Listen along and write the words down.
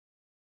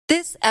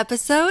This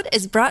episode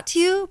is brought to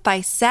you by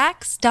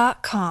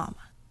Sax.com.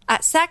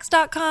 At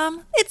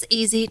Sax.com, it's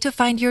easy to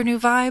find your new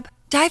vibe.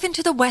 Dive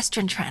into the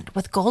Western trend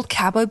with gold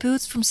cowboy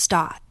boots from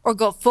Stott, or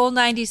go full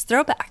 90s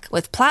throwback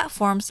with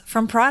platforms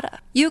from Prada.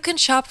 You can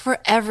shop for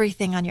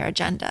everything on your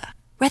agenda,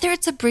 whether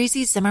it's a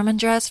breezy Zimmermann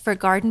dress for a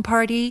garden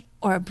party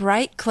or a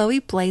bright Chloe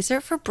blazer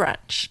for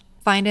brunch.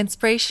 Find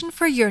inspiration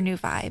for your new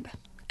vibe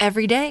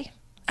every day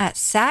at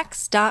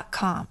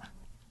Sax.com.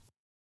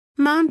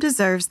 Mom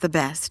deserves the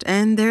best,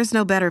 and there's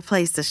no better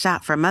place to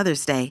shop for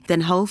Mother's Day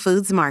than Whole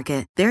Foods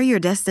Market. They're your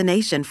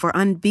destination for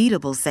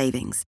unbeatable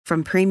savings,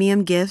 from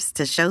premium gifts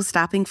to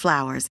show-stopping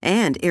flowers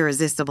and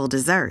irresistible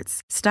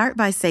desserts. Start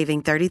by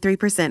saving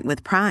 33%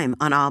 with Prime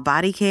on all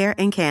body care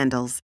and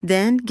candles.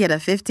 Then get a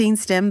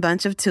 15-stem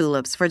bunch of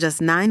tulips for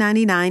just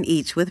 $9.99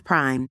 each with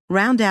Prime.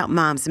 Round out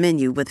Mom's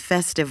menu with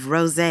festive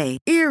rosé,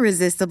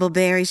 irresistible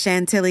berry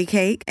chantilly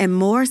cake, and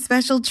more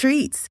special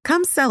treats.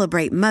 Come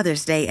celebrate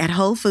Mother's Day at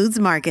Whole Foods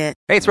Market.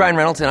 Hey, it's Ryan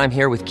Reynolds, and I'm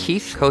here with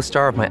Keith,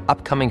 co-star of my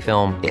upcoming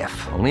film,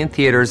 If, only in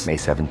theaters May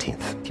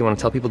 17th. Do you want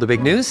to tell people the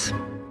big news?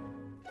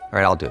 All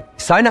right, I'll do it.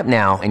 Sign up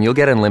now and you'll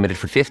get unlimited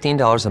for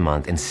 $15 a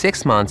month and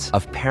 6 months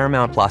of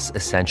Paramount Plus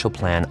Essential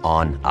Plan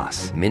on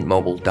us.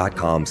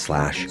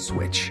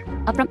 MintMobile.com/switch.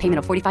 Upfront payment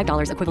of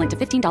 $45 equivalent to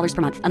 $15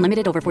 per month.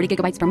 Unlimited over 40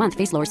 gigabytes per month.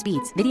 Face lower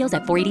speeds. Videos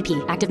at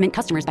 480p. Active Mint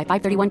customers by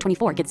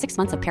 531.24 get 6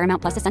 months of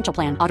Paramount Plus Essential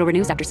Plan. Auto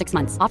renews after 6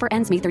 months. Offer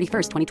ends May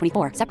 31st,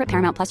 2024. Separate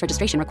Paramount Plus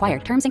registration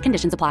required. Terms and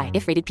conditions apply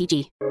if rated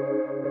PG.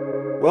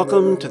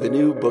 Welcome to the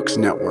New Books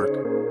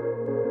Network.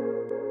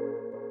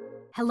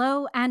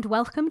 Hello and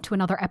welcome to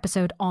another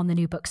episode on the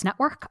New Books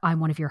Network. I'm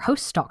one of your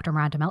hosts, Dr.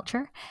 Miranda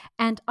Melcher,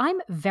 and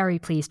I'm very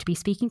pleased to be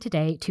speaking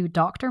today to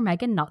Dr.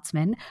 Megan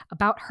Nutzman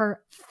about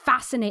her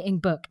fascinating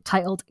book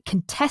titled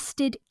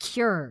Contested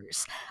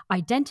Cures: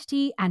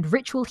 Identity and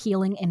Ritual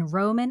Healing in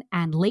Roman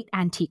and Late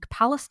Antique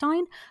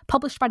Palestine,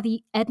 published by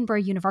the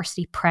Edinburgh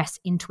University Press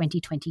in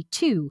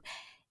 2022.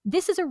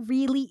 This is a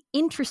really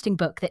interesting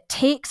book that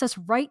takes us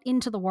right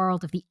into the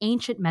world of the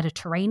ancient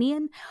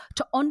Mediterranean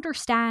to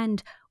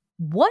understand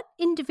what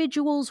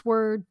individuals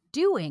were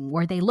doing.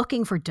 Were they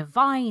looking for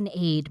divine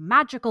aid,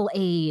 magical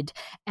aid?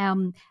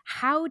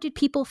 How did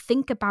people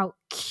think about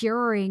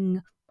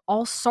curing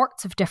all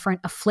sorts of different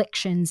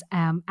afflictions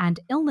and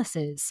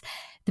illnesses?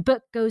 The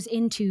book goes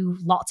into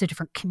lots of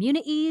different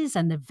communities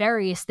and the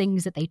various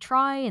things that they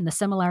try and the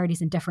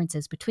similarities and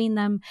differences between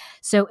them.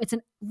 So it's a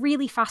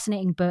really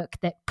fascinating book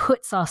that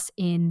puts us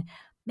in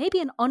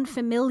maybe an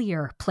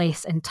unfamiliar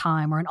place and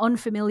time or an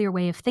unfamiliar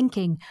way of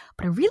thinking,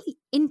 but a really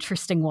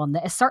interesting one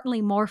that is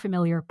certainly more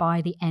familiar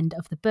by the end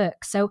of the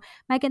book. So,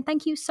 Megan,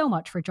 thank you so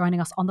much for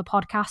joining us on the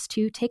podcast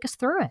to take us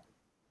through it.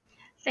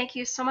 Thank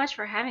you so much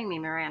for having me,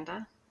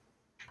 Miranda.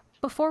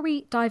 Before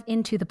we dive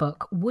into the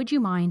book, would you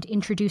mind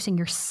introducing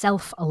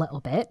yourself a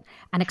little bit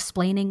and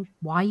explaining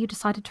why you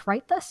decided to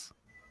write this?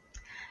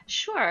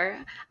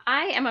 Sure.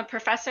 I am a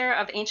professor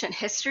of ancient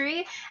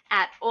history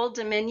at Old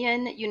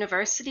Dominion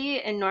University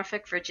in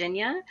Norfolk,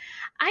 Virginia.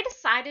 I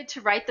decided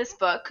to write this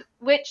book,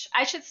 which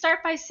I should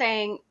start by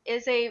saying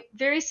is a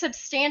very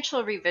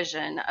substantial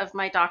revision of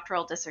my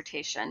doctoral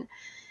dissertation.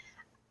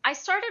 I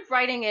started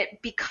writing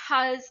it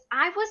because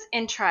I was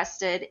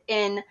interested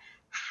in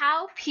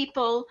how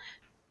people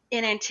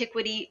in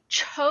antiquity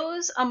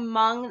chose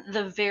among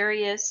the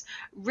various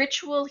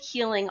ritual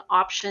healing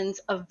options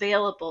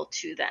available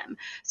to them.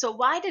 So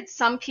why did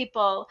some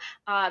people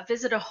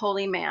visit a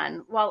holy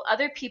man while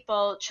other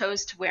people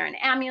chose to wear an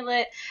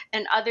amulet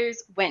and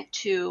others went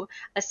to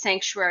a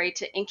sanctuary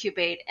to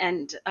incubate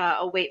and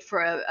await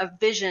for a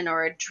vision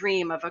or a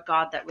dream of a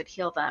god that would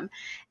heal them?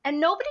 And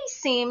nobody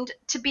seemed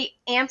to be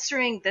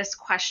answering this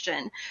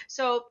question.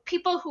 So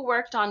people who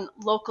worked on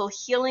local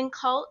healing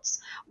cults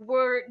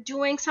were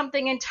doing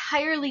something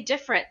entirely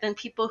different than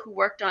people who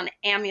worked on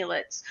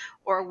amulets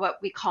or what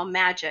we call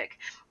magic.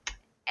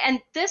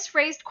 And this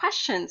raised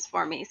questions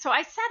for me. So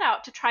I set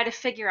out to try to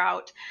figure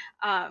out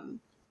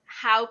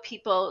how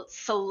people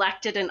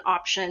selected an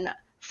option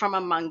from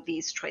among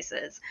these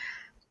choices.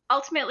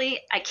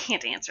 Ultimately, I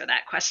can't answer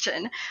that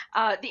question.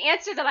 The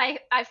answer that I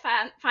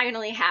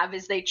finally have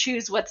is they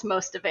choose what's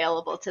most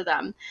available to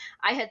them.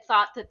 I had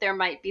thought that there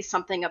might be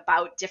something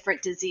about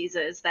different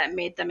diseases that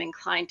made them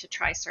inclined to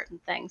try certain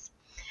things.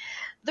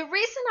 The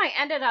reason I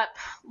ended up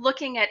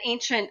looking at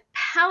ancient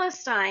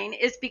Palestine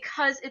is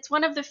because it's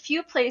one of the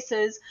few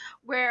places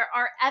where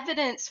our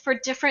evidence for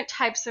different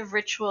types of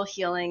ritual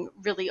healing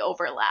really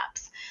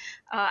overlaps.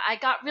 I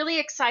got really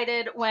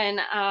excited when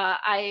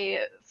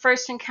I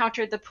first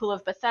encountered the Pool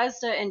of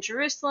Bethesda in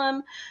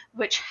Jerusalem,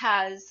 which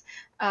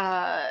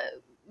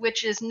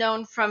is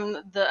known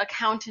from the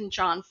account in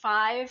John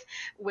 5,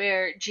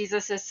 where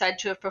Jesus is said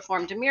to have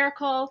performed a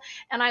miracle.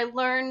 And I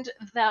learned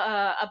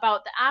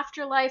about the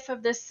afterlife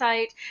of this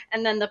site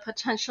and then the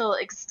potential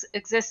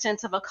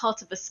existence of a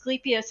cult of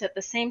Asclepius at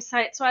the same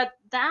site. So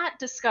that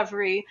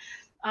discovery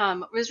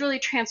was really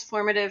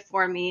transformative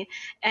for me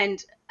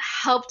and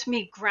helped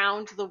me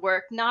ground the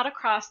work not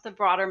across the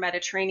broader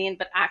Mediterranean,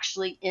 but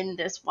actually in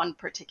this one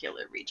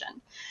particular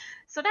region.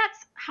 So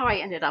that's how I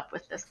ended up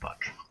with this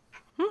book.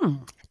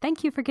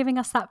 Thank you for giving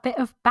us that bit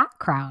of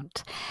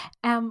background.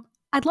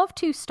 I'd love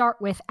to start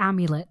with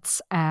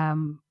amulets.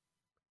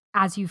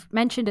 As you've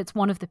mentioned, it's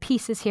one of the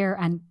pieces here,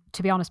 and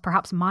to be honest,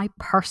 perhaps my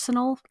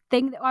personal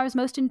thing that I was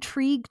most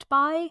intrigued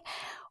by.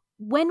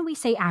 When we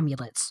say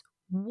amulets,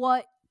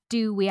 what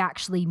do we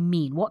actually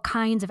mean? What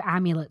kinds of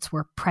amulets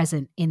were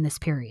present in this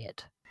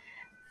period?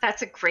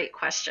 That's a great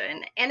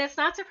question. And it's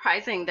not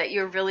surprising that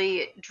you're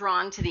really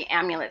drawn to the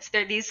amulets.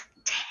 They're these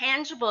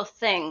tangible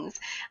things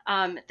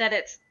that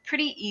it's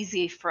pretty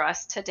easy for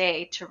us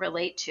today to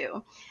relate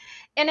to.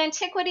 In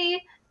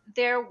antiquity,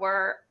 there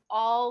were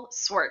all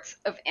sorts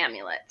of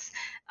amulets.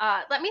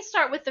 Let me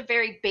start with the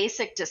very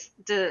basic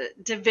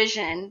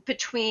division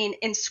between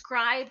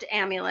inscribed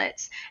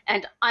amulets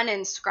and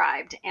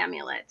uninscribed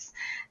amulets.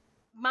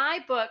 My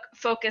book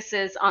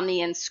focuses on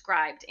the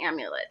inscribed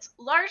amulets,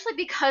 largely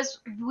because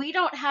we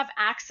don't have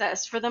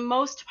access, for the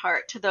most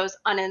part, to those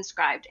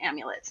uninscribed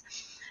amulets.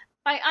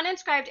 By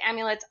uninscribed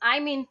amulets, I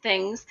mean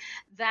things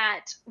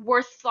that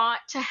were thought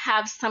to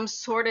have some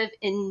sort of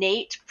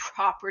innate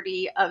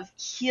property of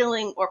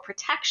healing or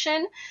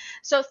protection.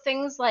 So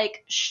things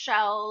like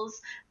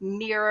shells,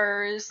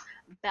 mirrors,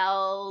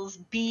 bells,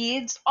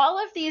 beads,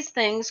 all of these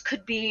things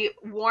could be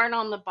worn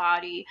on the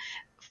body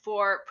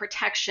for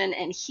protection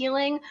and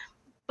healing,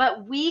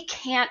 but we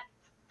can't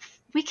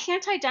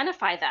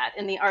identify that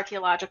in the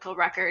archaeological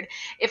record.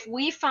 If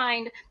we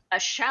find a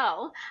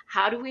shell,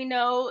 how do we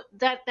know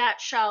that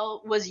that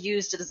shell was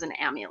used as an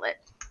amulet?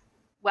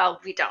 Well,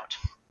 we don't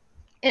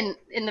in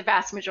the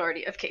vast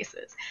majority of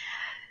cases.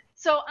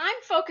 So I'm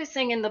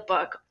focusing in the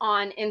book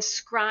on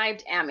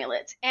inscribed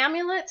amulets,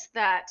 amulets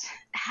that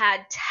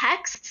had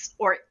texts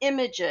or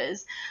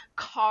images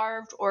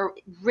carved or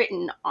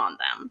written on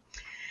them.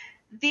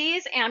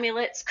 These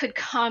amulets could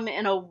come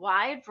in a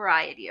wide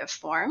variety of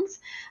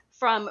forms,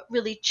 from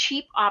really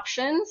cheap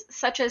options,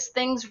 such as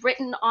things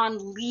written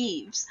on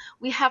leaves.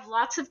 We have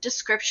lots of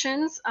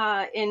descriptions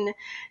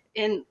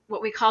in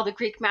what we call the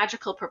Greek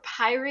magical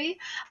papyri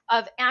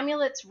of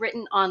amulets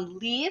written on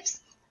leaves.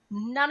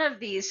 None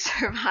of these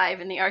survive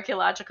in the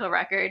archaeological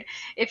record.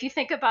 If you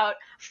think about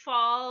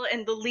fall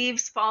and the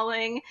leaves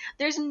falling,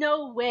 there's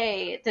no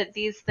way that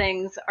these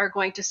things are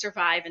going to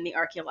survive in the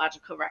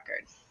archaeological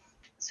record.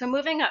 So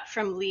moving up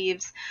from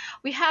leaves,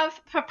 we have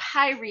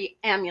papyri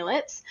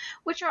amulets,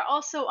 which are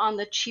also on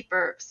the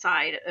cheaper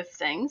side of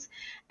things.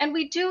 And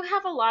we do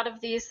have a lot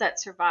of these that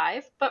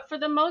survive, but for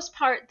the most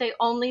part, they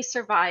only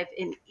survive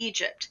in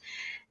Egypt.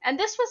 And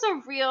this was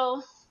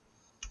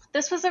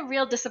a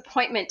real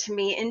disappointment to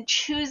me in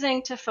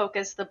choosing to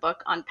focus the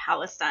book on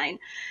Palestine,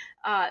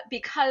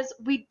 because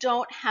we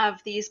don't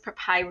have these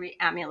papyri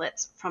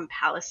amulets from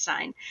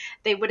Palestine.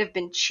 They would have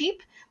been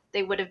cheap.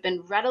 They would have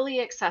been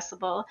readily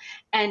accessible,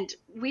 and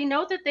we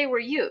know that they were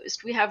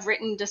used. We have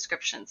written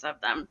descriptions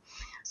of them.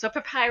 So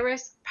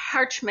papyrus,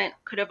 parchment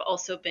could have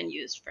also been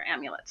used for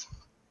amulets.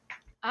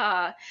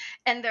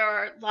 And there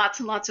are lots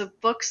and lots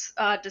of books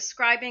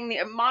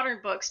modern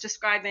books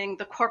describing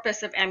the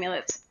corpus of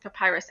amulets,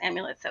 papyrus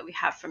amulets that we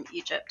have from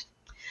Egypt.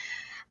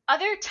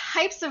 Other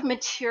types of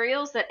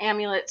materials that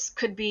amulets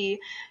could be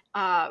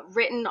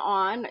written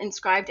on,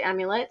 inscribed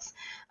amulets.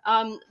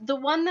 The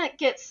one that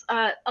gets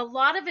a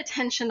lot of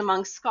attention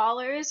among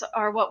scholars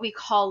are what we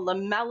call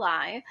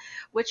lamellae,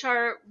 which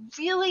are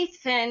really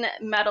thin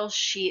metal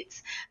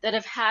sheets that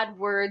have had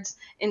words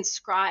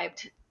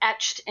inscribed,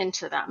 etched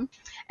into them.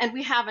 And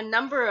we have a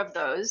number of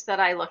those that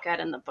I look at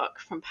in the book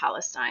from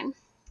Palestine.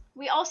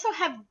 We also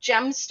have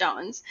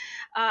gemstones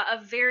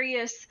of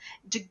various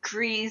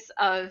degrees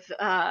of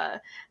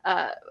the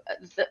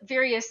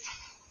various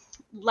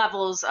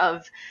levels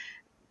of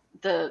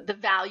the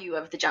value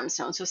of the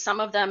gemstones. So some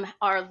of them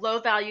are low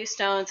value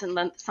stones, and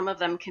then some of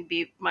them can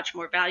be much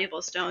more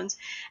valuable stones.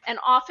 And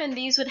often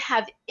these would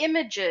have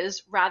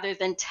images rather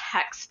than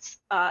texts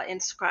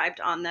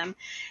inscribed on them.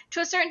 To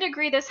a certain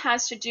degree, this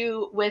has to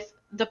do with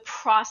the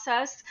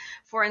process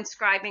for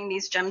inscribing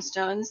these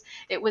gemstones.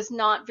 It was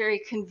not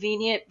very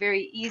convenient,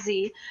 very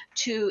easy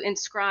to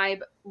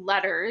inscribe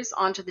letters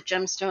onto the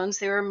gemstones.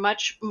 They were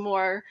much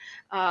more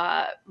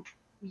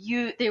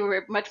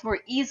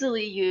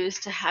easily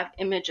used to have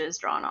images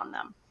drawn on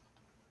them.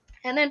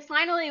 And then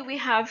finally, we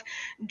have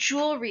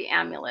jewelry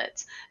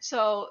amulets.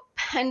 So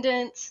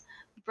pendants,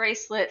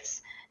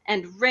 bracelets,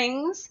 and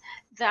rings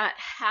that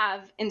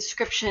have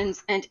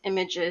inscriptions and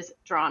images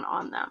drawn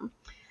on them.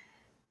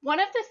 One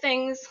of the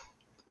things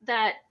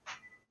that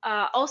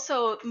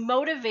also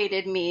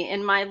motivated me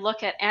in my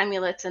look at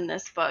amulets in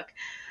this book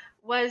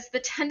was the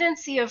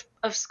tendency of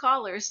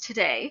scholars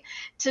today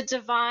to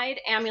divide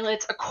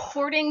amulets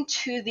according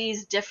to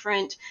these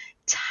different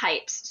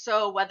types.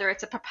 So whether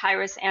it's a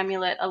papyrus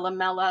amulet, a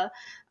lamella,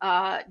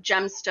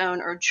 gemstone,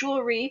 or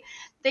jewelry,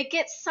 they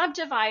get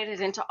subdivided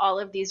into all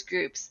of these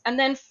groups and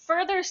then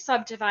further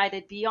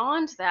subdivided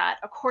beyond that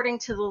according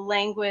to the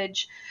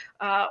language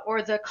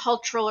or the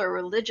cultural or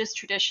religious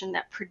tradition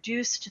that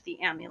produced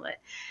the amulet.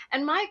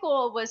 And my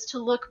goal was to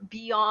look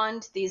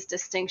beyond these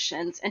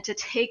distinctions and to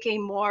take a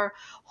more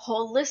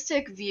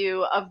holistic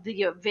view of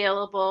the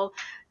available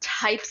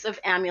types of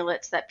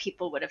amulets that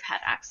people would have had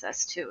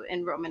access to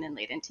in Roman and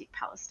late antique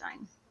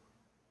Palestine.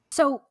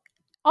 So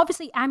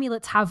obviously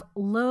amulets have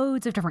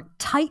loads of different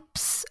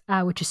types,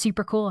 which is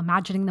super cool,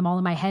 imagining them all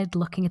in my head,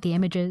 looking at the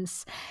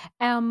images.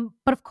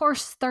 But of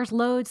course, there's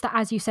loads that,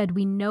 as you said,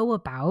 we know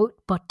about,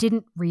 but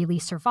didn't really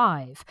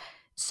survive.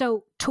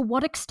 So to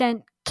what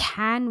extent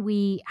can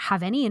we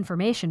have any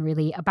information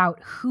really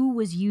about who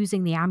was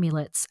using the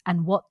amulets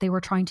and what they were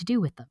trying to do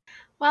with them?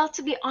 Well,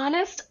 to be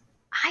honest,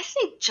 I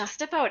think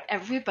just about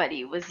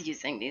everybody was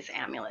using these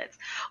amulets,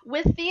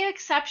 with the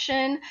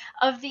exception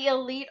of the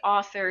elite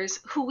authors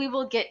who we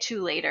will get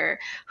to later,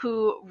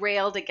 who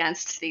railed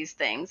against these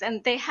things,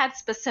 and they had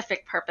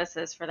specific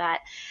purposes for that.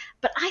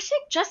 But I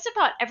think just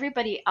about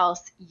everybody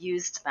else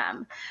used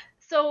them.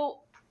 So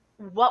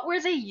what were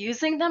they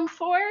using them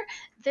for?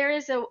 There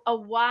is a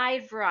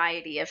wide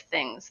variety of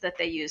things that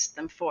they used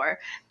them for.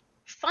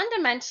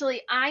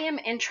 Fundamentally, I am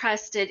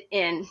interested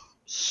in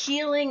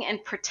healing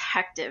and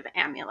protective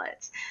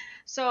amulets.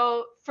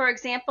 So, for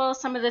example,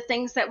 some of the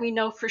things that we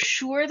know for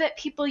sure that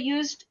people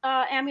used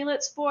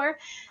amulets for,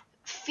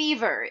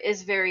 fever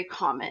is very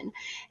common.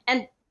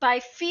 And by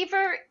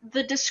fever,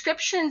 the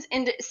descriptions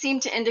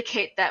seem to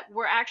indicate that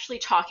we're actually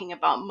talking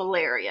about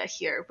malaria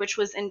here, which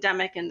was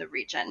endemic in the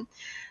region.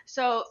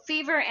 So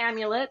fever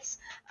amulets,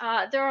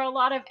 there are a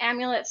lot of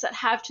amulets that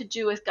have to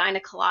do with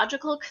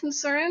gynecological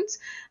concerns.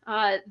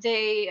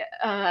 In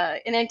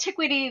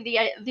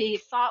antiquity, the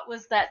thought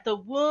was that the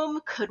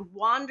womb could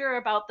wander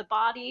about the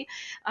body.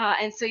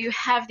 And so you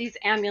have these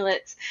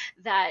amulets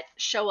that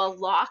show a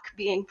lock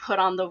being put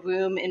on the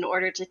womb in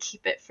order to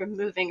keep it from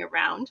moving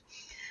around.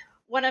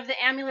 One of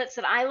the amulets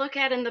that I look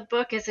at in the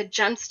book is a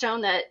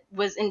gemstone that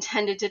was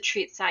intended to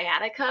treat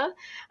sciatica.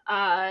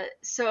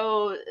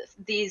 So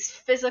these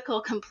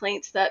physical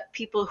complaints that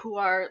people who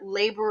are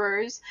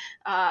laborers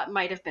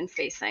might have been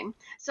facing.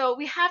 So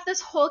we have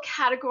this whole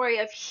category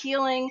of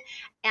healing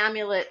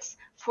amulets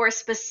for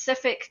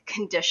specific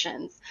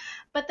conditions.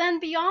 But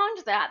then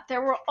beyond that,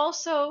 there were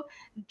also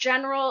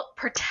general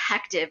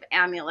protective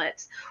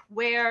amulets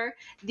where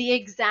the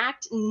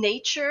exact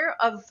nature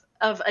of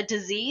a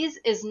disease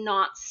is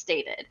not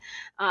stated.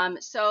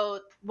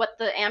 So what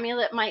the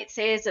amulet might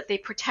say is that they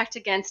protect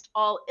against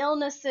all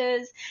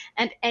illnesses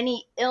and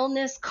any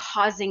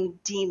illness-causing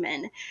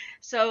demon.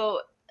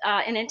 So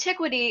in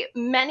antiquity,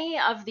 many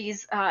of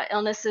these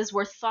illnesses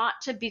were thought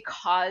to be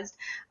caused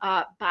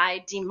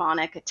by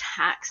demonic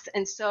attacks.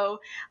 And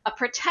so a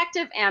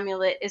protective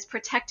amulet is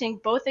protecting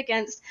both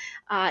against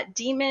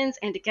demons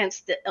and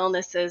against the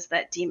illnesses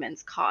that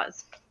demons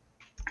cause.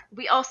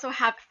 We also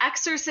have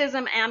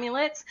exorcism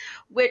amulets,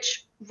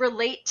 which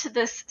relate to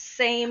this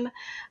same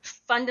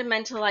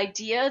fundamental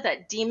idea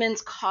that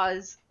demons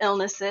cause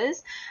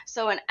illnesses.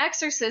 So an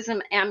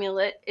exorcism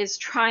amulet is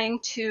trying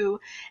to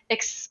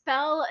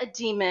expel a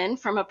demon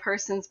from a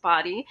person's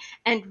body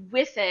and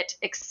with it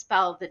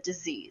expel the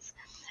disease.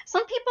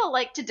 Some people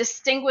like to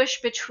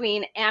distinguish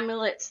between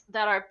amulets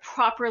that are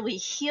properly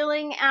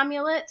healing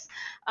amulets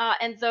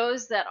and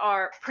those that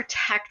are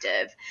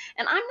protective.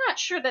 And I'm not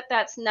sure that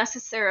that's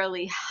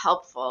necessarily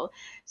helpful.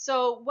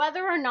 So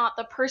whether or not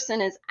the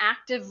person is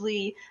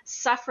actively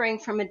suffering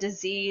from a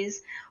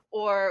disease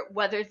or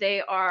whether they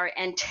are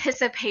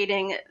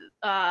anticipating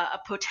a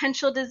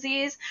potential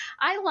disease,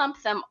 I lump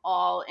them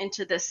all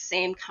into the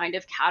same kind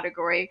of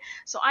category.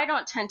 So I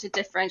don't tend to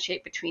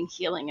differentiate between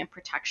healing and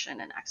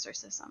protection and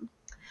exorcism.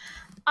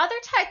 Other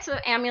types of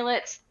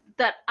amulets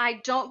that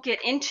I don't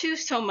get into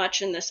so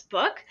much in this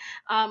book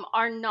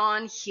are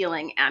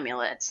non-healing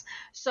amulets.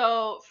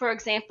 So, for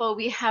example,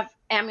 we have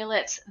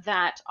amulets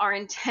that are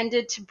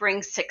intended to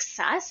bring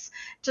success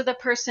to the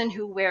person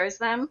who wears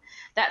them.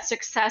 That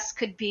success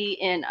could be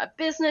in a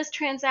business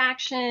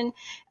transaction,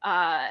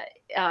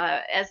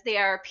 as they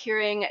are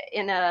appearing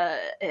in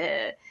a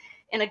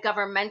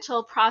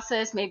governmental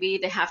process. Maybe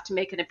they have to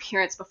make an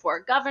appearance before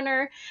a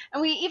governor.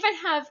 And we even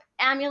have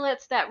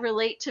amulets that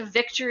relate to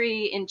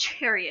victory in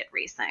chariot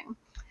racing.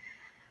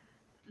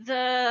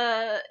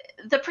 The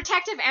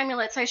protective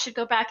amulets, I should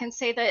go back and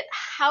say that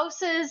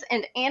houses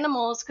and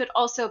animals could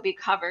also be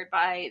covered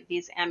by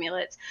these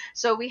amulets.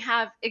 So we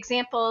have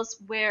examples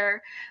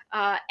where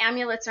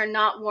amulets are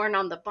not worn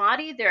on the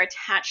body. They're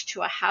attached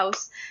to a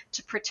house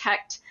to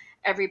protect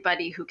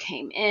everybody who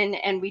came in,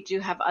 and we do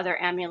have other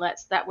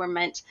amulets that were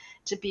meant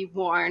to be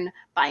worn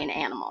by an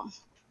animal.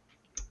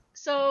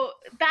 So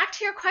back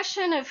to your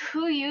question of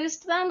who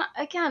used them,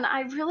 again,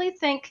 I really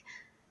think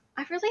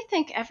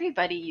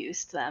everybody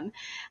used them,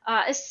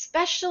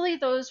 especially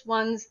those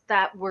ones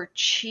that were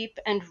cheap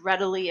and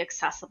readily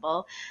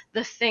accessible,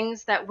 the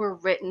things that were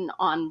written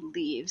on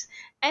leaves.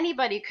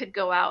 Anybody could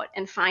go out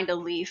and find a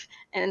leaf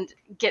and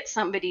get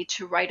somebody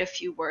to write a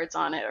few words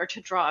on it or to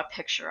draw a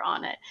picture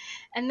on it.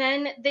 And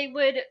then they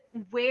would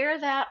wear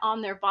that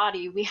on their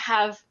body. They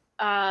have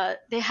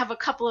a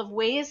couple of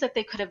ways that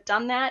they could have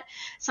done that.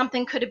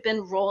 Something could have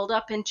been rolled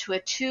up into a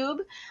tube.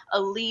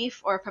 A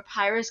leaf or a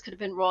papyrus could have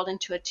been rolled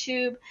into a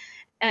tube,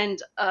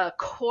 and a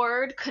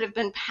cord could have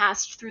been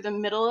passed through the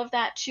middle of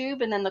that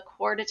tube and then the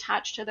cord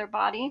attached to their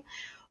body.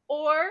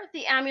 Or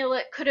the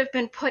amulet could have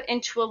been put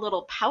into a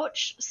little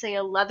pouch, say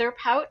a leather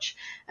pouch,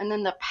 and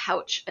then the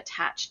pouch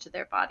attached to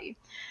their body.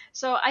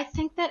 So I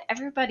think that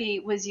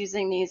everybody was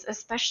using these,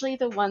 especially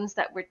the ones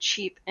that were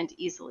cheap and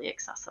easily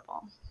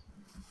accessible.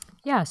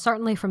 Yeah,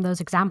 certainly from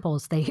those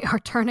examples, they are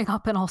turning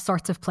up in all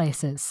sorts of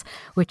places,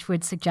 which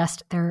would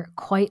suggest they're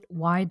quite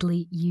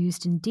widely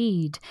used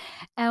indeed.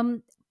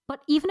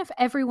 But even if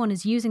everyone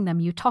is using them,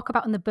 you talk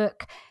about in the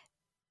book,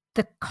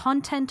 the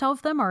content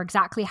of them or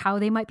exactly how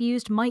they might be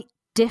used might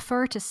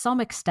differ to some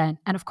extent.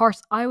 And of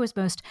course, I was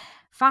most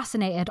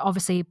fascinated,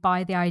 obviously,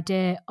 by the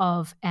idea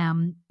of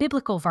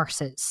biblical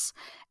verses.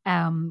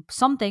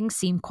 Some things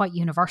seem quite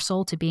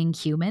universal to being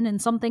human,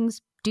 and some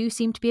things do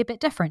seem to be a bit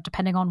different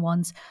depending on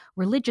one's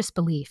religious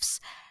beliefs.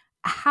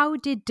 How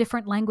did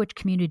different language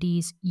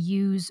communities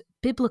use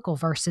biblical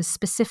verses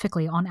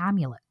specifically on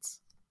amulets?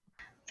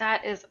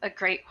 That is a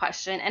great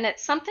question. And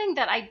it's something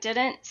that I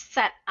didn't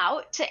set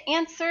out to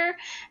answer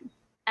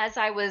as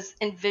I was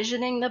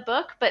envisioning the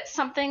book, but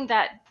something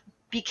that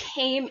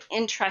became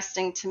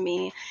interesting to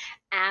me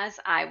as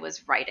I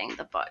was writing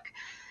the book.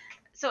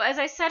 So as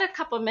I said a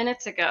couple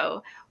minutes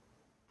ago,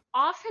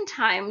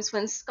 oftentimes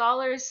when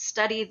scholars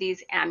study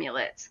these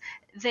amulets,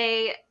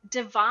 they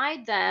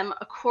divide them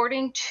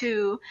according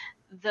to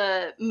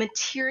the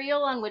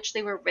material on which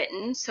they were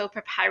written. So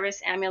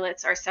papyrus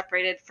amulets are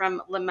separated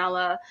from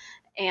lamella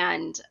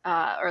and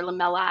or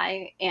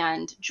lamellae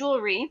and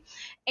jewelry,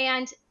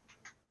 and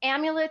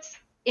amulets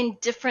in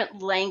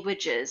different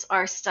languages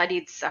are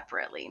studied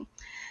separately.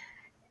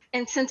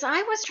 And since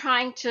I was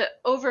trying to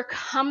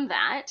overcome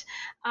that,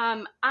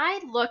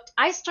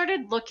 I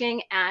started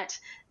looking at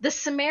the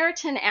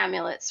Samaritan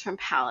amulets from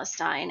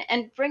Palestine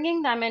and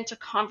bringing them into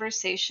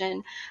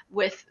conversation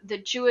with the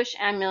Jewish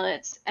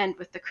amulets and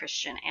with the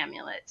Christian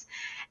amulets.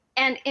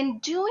 And in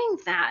doing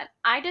that,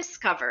 I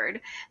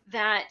discovered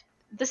that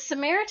the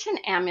Samaritan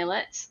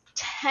amulets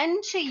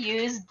tend to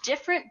use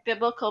different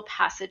biblical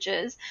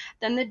passages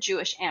than the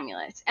Jewish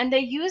amulets, and they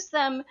use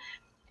them,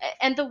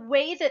 and the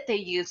way that they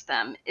use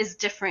them is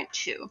different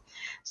too.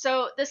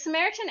 So the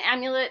Samaritan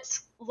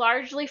amulets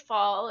largely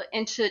fall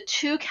into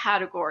two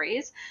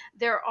categories.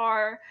 There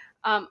are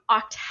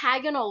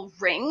octagonal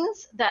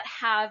rings that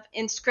have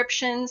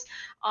inscriptions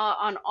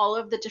on all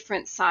of the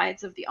different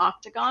sides of the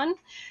octagon.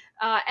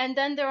 And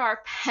then there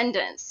are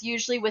pendants,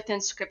 usually with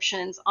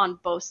inscriptions on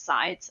both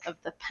sides of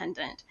the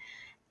pendant.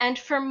 And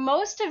for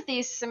most of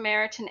these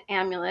Samaritan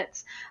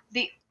amulets,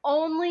 the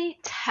only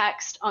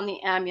text on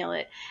the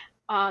amulet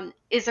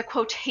is a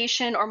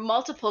quotation or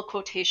multiple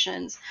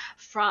quotations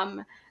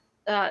from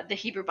the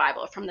Hebrew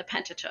Bible, from the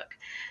Pentateuch.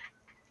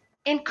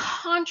 In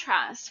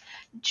contrast,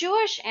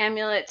 Jewish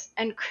amulets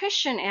and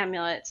Christian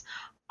amulets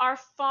are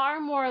far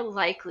more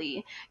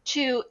likely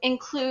to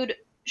include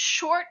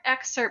short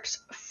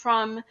excerpts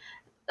from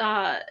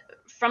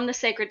the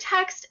sacred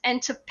text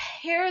and to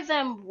pair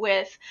them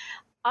with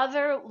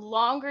other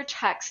longer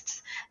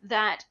texts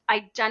that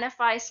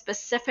identify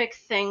specific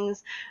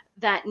things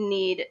that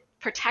need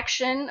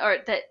protection or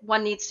that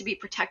one needs to be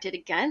protected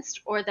against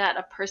or that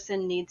a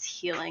person needs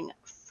healing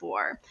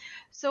for.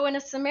 So in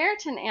a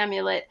Samaritan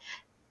amulet,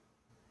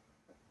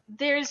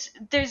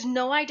 there's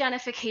no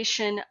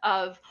identification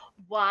of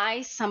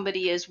why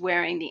somebody is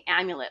wearing the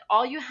amulet.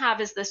 All you have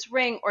is this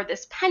ring or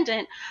this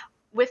pendant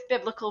with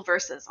biblical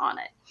verses on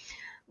it.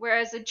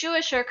 Whereas a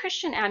Jewish or a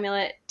Christian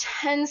amulet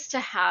tends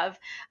to have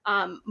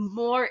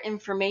more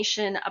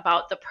information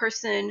about the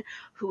person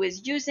who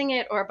is using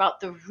it or about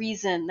the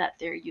reason that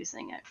they're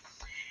using it.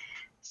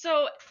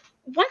 So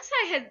once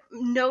I had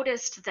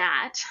noticed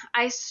that,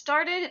 I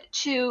started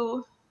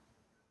to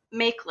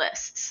make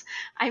lists.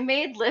 I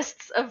made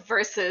lists of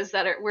verses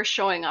that were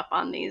showing up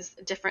on these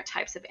different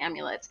types of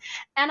amulets.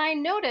 And I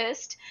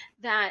noticed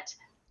that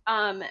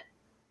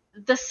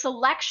the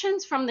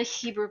selections from the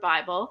Hebrew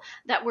Bible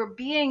that were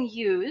being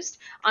used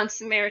on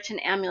Samaritan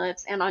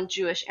amulets and on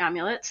Jewish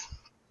amulets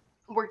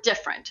were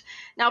different.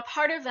 Now,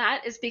 part of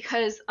that is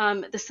because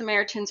the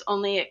Samaritans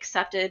only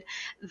accepted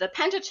the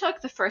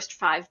Pentateuch, the first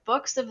 5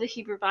 books of the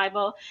Hebrew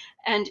Bible,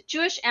 and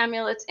Jewish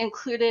amulets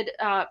included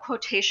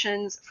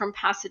quotations from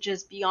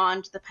passages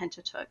beyond the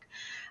Pentateuch.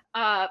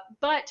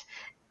 But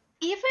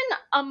even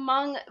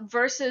among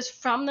verses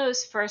from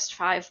those first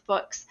 5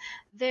 books,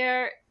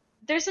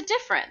 there's a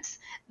difference.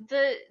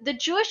 The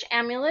Jewish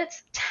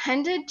amulets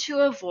tended to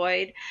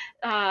avoid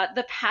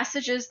the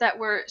passages that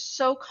were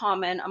so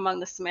common among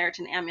the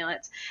Samaritan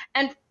amulets.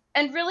 And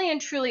really and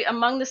truly,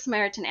 among the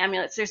Samaritan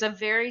amulets, there's a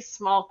very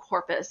small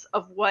corpus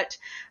of what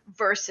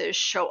verses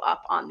show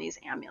up on these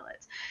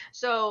amulets.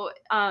 So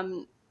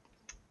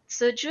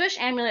Jewish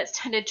amulets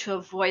tended to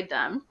avoid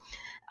them.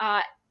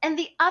 And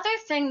the other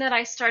thing that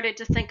I started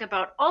to think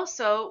about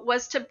also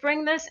was to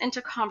bring this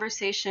into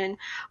conversation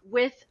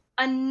with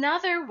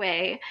another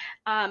way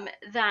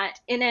that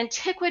in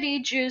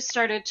antiquity Jews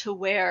started to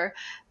wear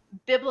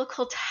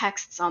biblical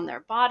texts on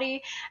their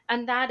body,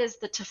 and that is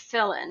the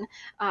tefillin,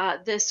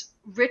 this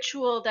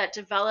ritual that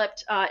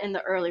developed in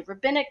the early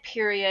rabbinic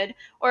period,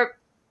 or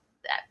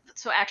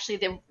so actually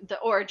the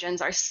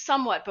origins are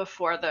somewhat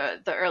before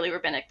the early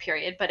rabbinic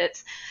period, but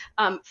it's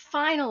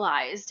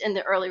finalized in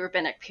the early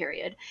rabbinic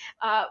period,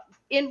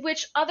 in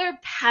which other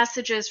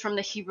passages from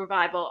the Hebrew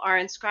Bible are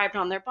inscribed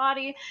on their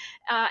body,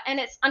 and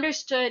it's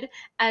understood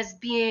as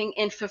being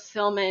in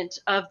fulfillment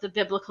of the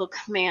biblical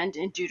command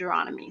in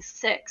Deuteronomy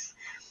 6.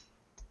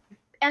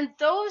 And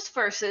those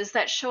verses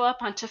that show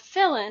up on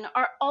tefillin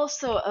are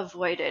also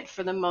avoided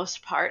for the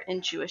most part in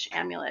Jewish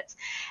amulets.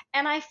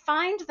 And I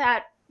find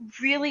that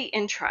really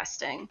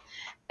interesting,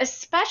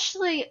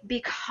 especially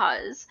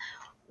because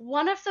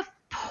one of the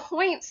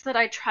points that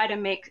I try to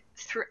make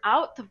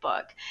throughout the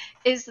book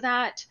is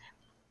that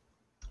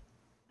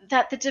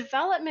the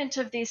development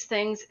of these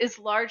things is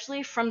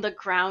largely from the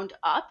ground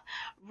up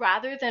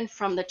rather than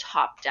from the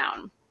top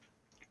down.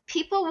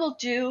 People will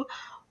do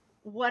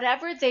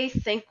whatever they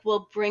think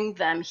will bring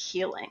them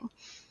healing.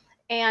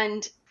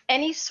 And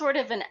any sort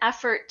of an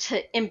effort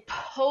to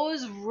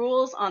impose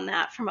rules on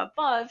that from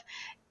above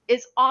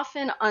is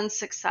often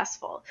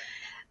unsuccessful.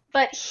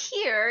 But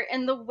here,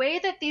 in the way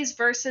that these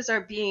verses are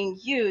being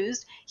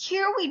used,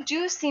 here we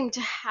do seem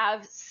to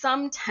have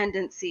some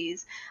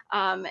tendencies.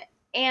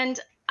 And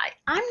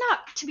I'm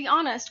not, to be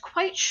honest,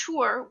 quite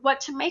sure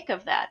what to make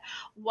of that.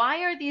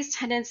 Why are these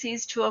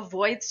tendencies to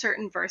avoid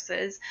certain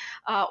verses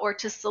or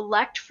to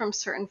select from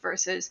certain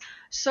verses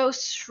so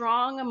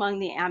strong among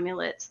the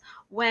amulets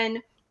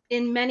when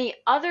in many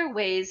other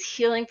ways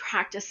healing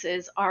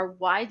practices are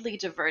widely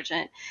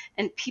divergent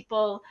and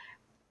people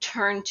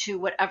turn to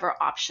whatever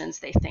options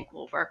they think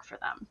will work for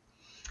them?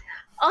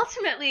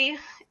 Ultimately,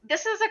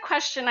 this is a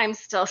question I'm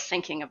still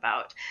thinking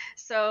about.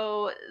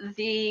 So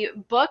the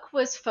book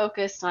was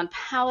focused on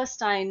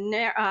Palestine,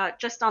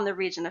 just on the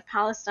region of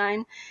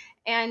Palestine.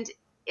 And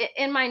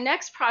in my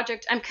next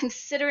project, I'm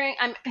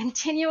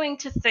continuing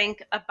to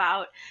think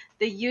about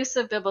the use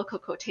of biblical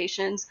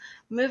quotations,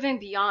 moving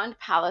beyond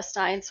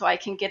Palestine so I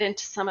can get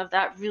into some of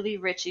that really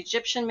rich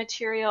Egyptian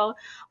material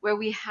where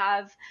we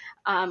have,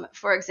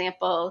 for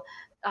example,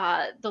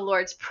 the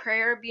Lord's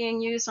Prayer being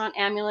used on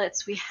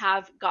amulets. We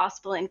have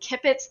gospel and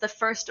kippets, the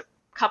first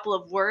couple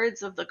of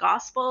words of the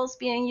Gospels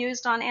being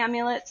used on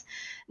amulets.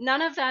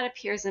 None of that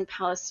appears in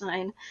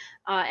Palestine,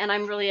 and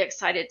I'm really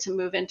excited to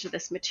move into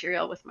this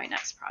material with my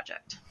next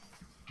project.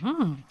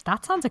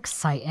 That sounds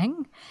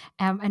exciting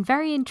and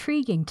very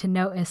intriguing to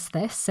notice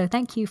this. So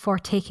thank you for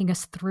taking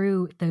us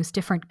through those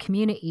different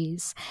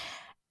communities.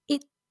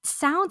 It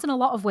sounds in a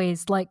lot of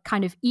ways like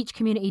kind of each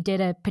community did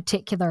a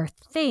particular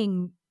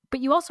thing, but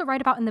you also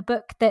write about in the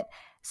book that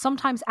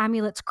sometimes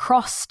amulets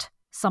crossed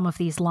some of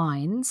these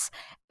lines.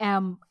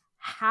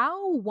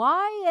 How,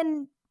 why,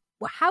 and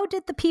how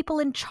did the people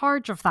in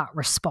charge of that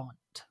respond?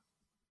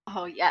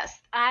 Oh,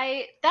 yes.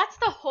 That's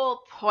the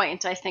whole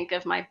point, I think,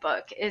 of my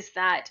book, is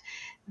that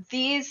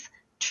these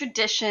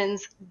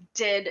traditions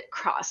did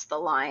cross the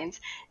lines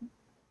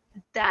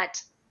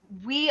that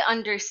we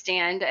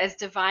understand as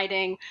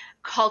dividing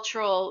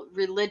cultural,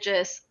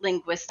 religious,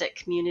 linguistic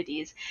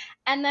communities,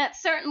 and that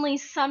certainly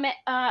some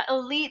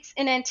elites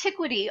in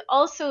antiquity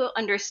also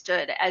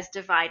understood as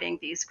dividing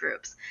these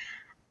groups.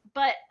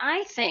 But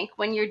I think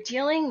when you're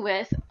dealing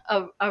with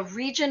a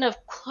region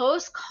of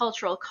close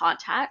cultural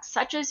contact,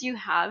 such as you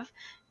have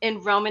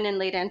in Roman and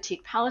late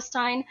antique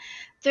Palestine,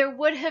 there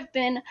would have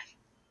been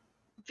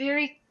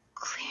very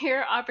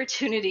clear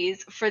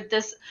opportunities for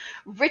this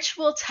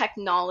ritual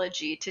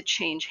technology to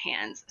change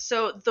hands.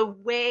 So the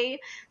way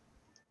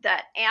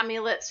that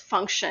amulets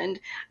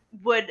functioned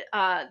would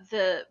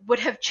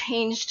have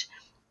changed,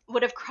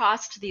 would have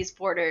crossed these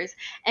borders,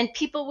 and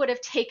people would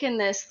have taken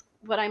this,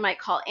 what I might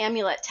call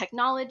amulet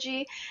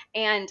technology,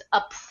 and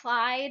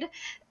applied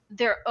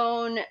their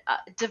own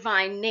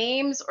divine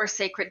names or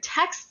sacred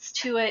texts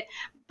to it,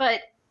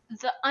 but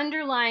the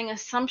underlying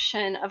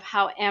assumption of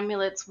how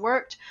amulets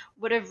worked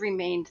would have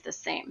remained the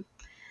same.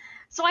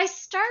 So I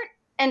start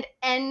and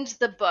end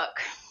the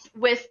book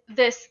with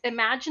this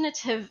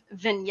imaginative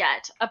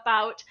vignette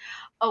about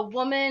a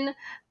woman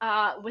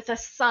with a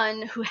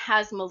son who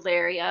has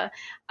malaria,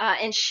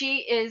 and she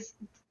is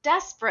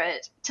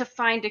desperate to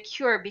find a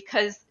cure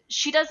because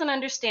she doesn't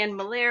understand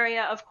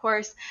malaria, of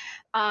course.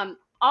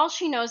 All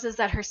she knows is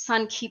that her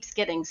son keeps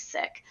getting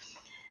sick.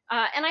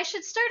 And I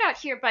should start out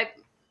here by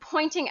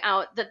pointing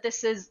out that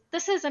this is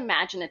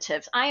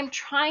imaginative. I am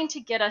trying to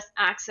get us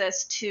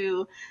access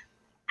to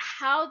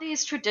how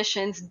these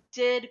traditions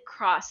did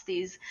cross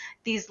these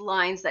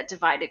lines that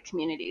divided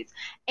communities.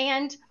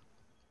 And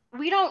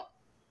we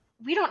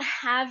don't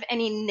have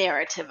any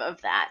narrative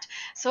of that.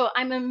 So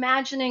I'm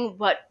imagining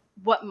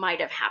what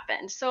might have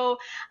happened. So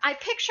I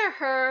picture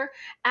her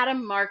at a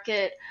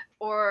market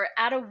or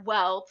at a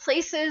well,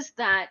 places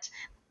that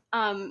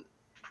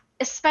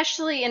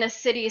especially in a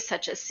city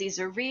such as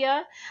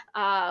Caesarea,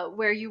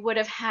 where you would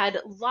have had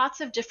lots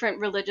of different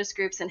religious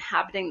groups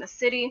inhabiting the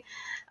city,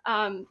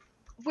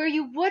 where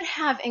you would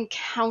have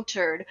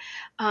encountered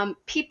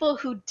people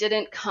who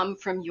didn't come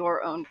from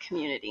your own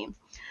community.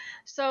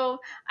 So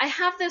I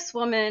have this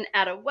woman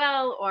at a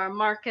well or a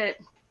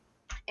market,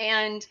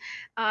 And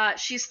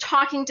she's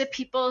talking to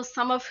people,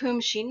 some of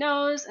whom she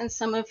knows and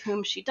some of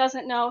whom she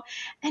doesn't know.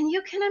 And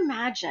you can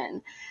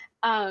imagine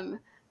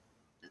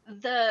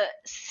the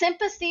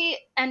sympathy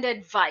and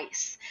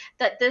advice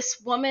that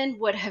this woman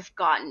would have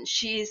gotten.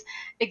 She's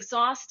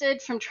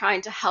exhausted from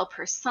trying to help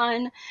her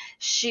son.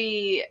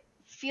 She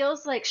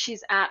feels like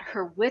she's at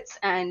her wit's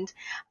end.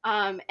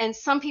 And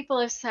some people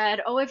have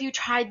said, oh, have you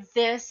tried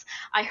this?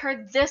 I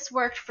heard this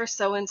worked for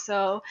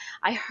so-and-so.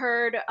 I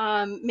heard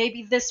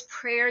maybe this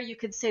prayer, you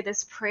could say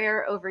this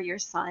prayer over your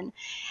son.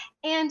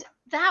 And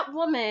that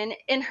woman,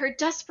 in her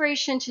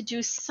desperation to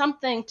do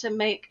something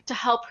to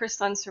help her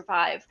son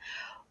survive,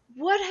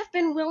 would have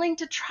been willing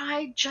to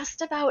try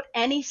just about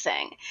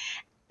anything.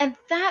 And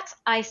that's,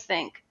 I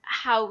think,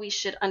 how we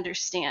should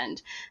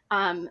understand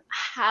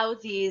how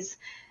these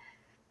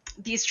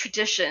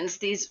traditions,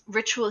 these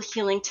ritual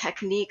healing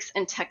techniques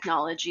and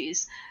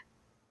technologies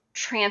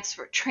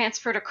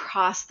transferred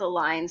across the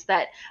lines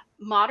that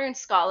modern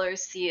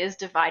scholars see as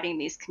dividing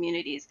these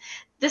communities.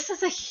 This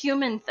is a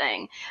human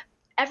thing.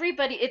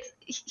 Everybody, it's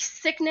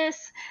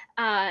sickness,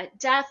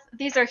 death,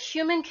 these are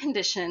human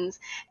conditions,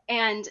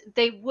 and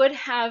they would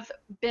have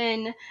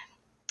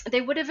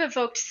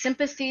evoked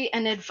sympathy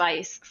and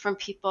advice from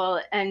people,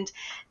 and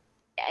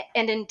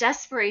in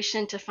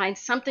desperation to find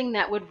something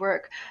that would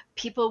work,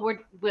 people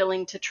were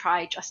willing to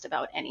try just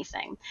about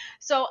anything.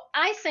 So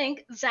I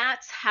think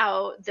that's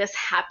how this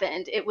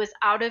happened. It was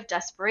out of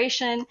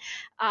desperation.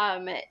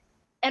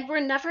 And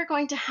we're never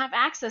going to have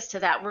access to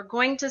that. We're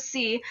going to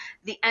see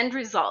the end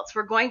results.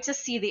 We're going to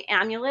see the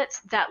amulets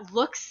that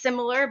look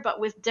similar, but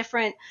with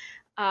different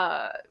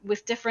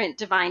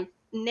divine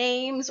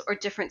names or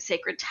different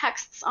sacred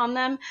texts on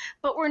them.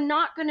 But we're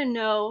not going to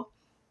know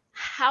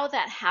how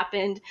that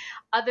happened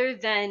other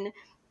than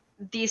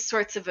these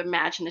sorts of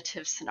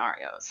imaginative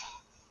scenarios.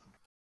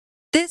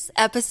 This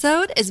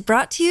episode is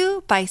brought to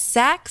you by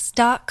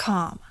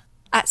Saks.com.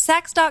 At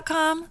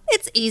Saks.com,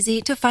 it's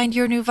easy to find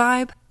your new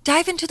vibe.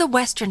 Dive into the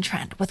Western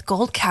trend with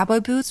gold cowboy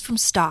boots from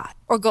Stott,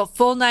 or go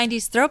full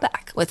 90s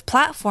throwback with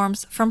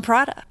platforms from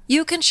Prada.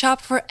 You can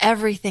shop for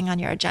everything on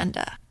your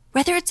agenda,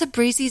 whether it's a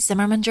breezy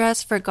Zimmermann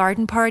dress for a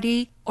garden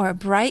party or a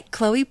bright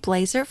Chloe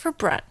blazer for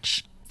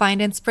brunch.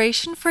 Find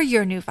inspiration for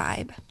your new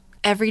vibe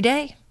every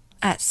day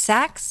at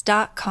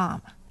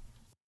Saks.com.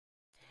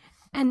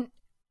 And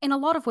in a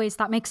lot of ways,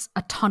 that makes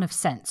a ton of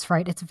sense,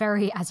 right? It's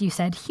very, as you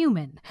said,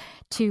 human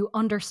to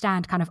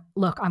understand kind of,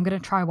 look, I'm going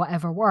to try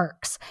whatever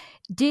works.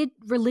 Did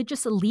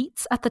religious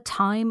elites at the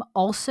time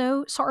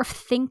also sort of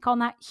think on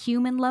that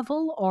human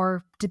level,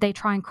 or did they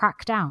try and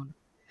crack down?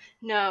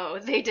 No,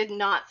 they did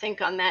not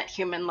think on that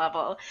human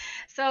level.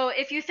 So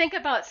if you think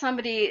about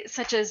somebody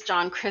such as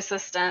John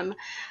Chrysostom,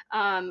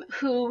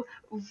 who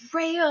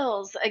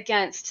rails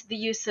against the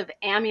use of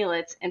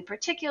amulets in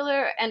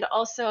particular, and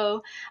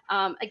also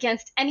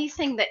against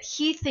anything that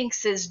he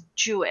thinks is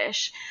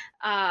Jewish,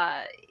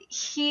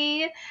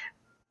 he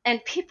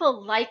and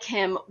people like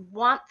him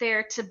want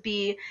there to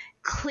be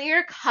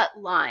clear-cut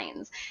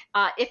lines.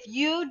 If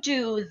you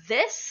do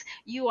this,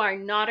 you are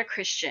not a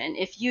Christian.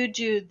 If you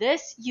do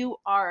this, you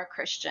are a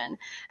Christian.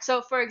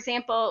 So, for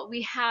example,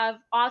 we have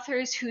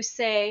authors who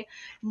say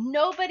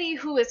nobody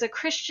who is a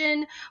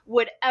Christian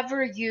would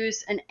ever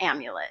use an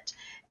amulet.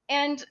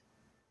 And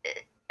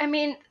I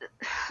mean,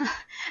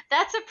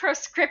 that's a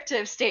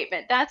proscriptive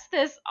statement. That's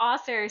this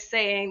author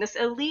saying, this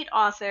elite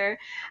author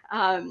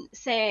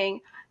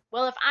saying,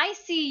 well, if I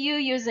see you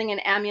using an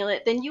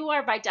amulet, then you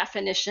are by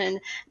definition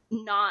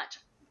not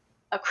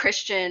a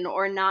Christian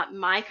or not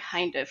my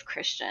kind of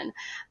Christian.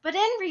 But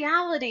in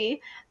reality,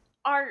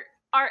 our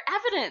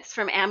evidence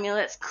from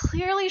amulets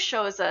clearly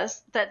shows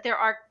us that there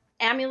are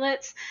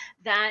amulets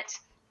that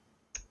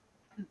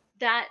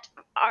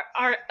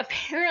are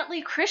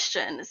apparently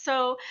Christian.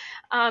 So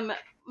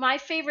my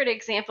favorite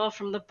example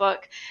from the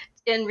book,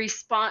 in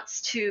response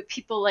to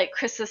people like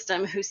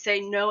Chrysostom who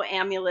say no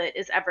amulet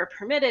is ever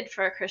permitted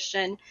for a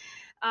Christian,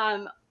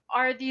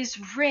 are these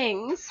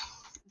rings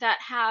that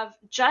have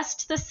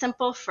just the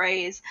simple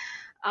phrase,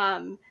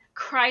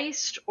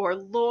 Christ or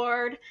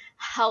Lord,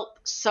 help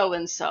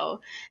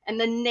so-and-so. And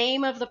the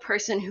name of the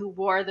person who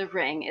wore the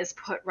ring is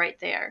put right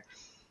there.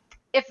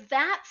 If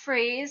that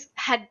phrase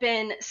had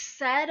been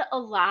said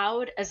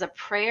aloud as a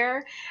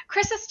prayer,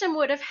 Chrysostom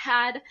would have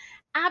had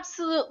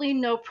absolutely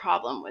no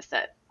problem with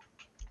it.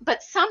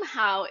 But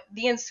somehow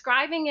the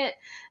inscription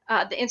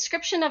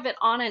of it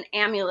on an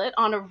amulet,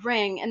 on a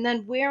ring, and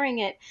then wearing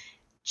it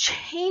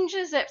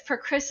changes it for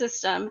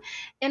Chrysostom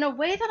in a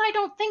way that I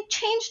don't think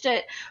changed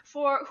it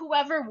for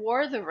whoever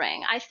wore the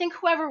ring. I think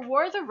whoever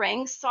wore the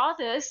ring saw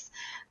this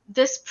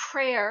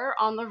prayer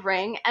on the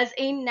ring as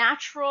a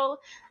natural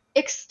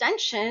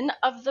extension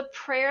of the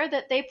prayer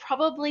that they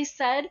probably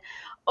said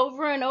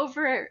over and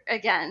over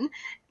again,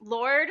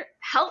 Lord,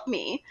 help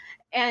me.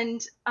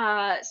 And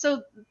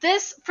so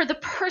this, for the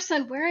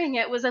person wearing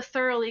it, was a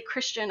thoroughly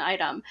Christian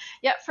item.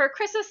 Yet for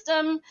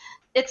Chrysostom,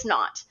 it's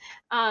not.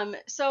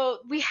 So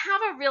we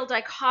have a real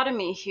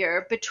dichotomy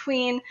here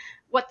between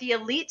what the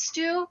elites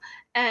do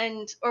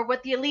or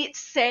what the elites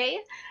say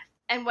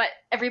and what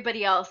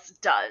everybody else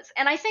does.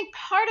 And I think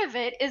part of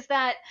it is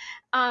that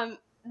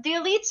the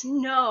elites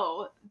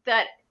know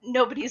that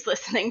nobody's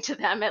listening to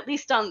them, at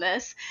least on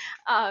this.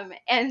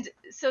 And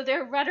so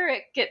their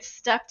rhetoric gets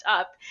stepped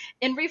up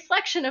in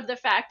reflection of the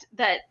fact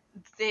that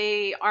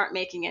they aren't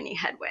making any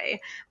headway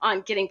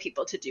on getting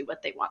people to do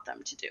what they want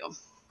them to do.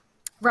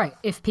 Right.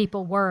 If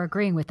people were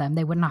agreeing with them,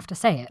 they wouldn't have to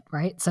say it,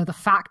 right? So the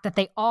fact that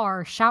they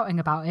are shouting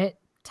about it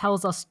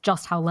tells us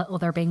just how little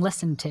they're being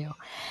listened to.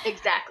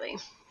 Exactly.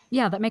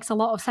 Yeah, that makes a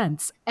lot of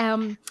sense.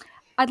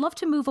 I'd love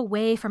to move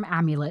away from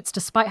amulets,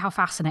 despite how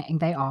fascinating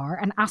they are,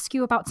 and ask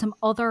you about some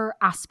other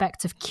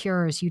aspects of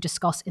cures you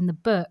discuss in the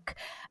book,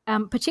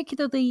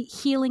 particularly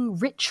healing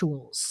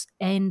rituals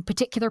in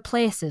particular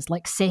places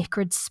like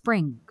sacred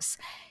springs.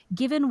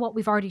 Given what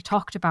we've already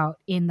talked about,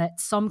 in that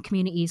some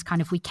communities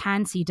we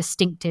can see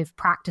distinctive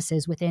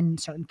practices within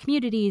certain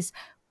communities,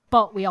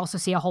 but we also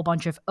see a whole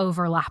bunch of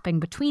overlapping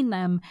between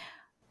them.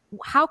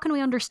 How can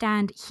we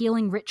understand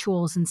healing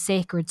rituals and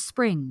sacred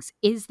springs?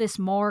 Is this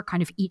more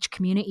each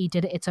community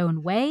did it its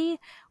own way,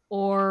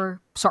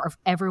 or sort of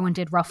everyone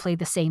did roughly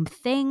the same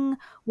thing?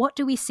 What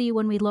do we see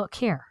when we look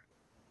here?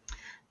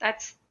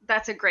 That's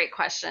a great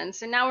question.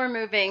 So now we're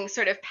moving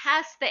sort of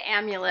past the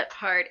amulet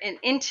part and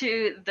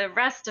into the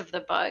rest of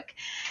the book.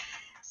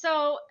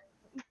 So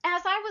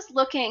as I was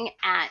looking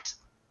at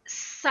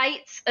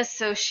sites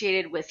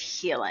associated with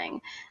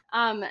healing,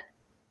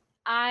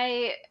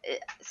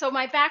 so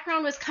my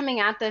background was coming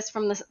at this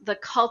from the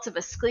cult of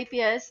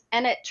Asclepius,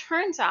 and it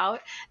turns out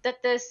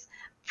that this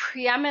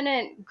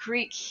preeminent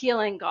Greek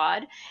healing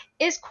god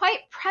is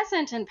quite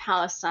present in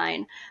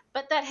Palestine,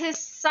 but that his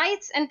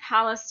sites in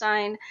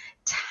Palestine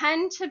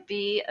tend to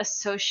be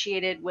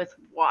associated with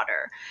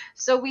water.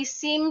 So we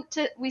see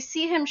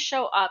him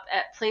show up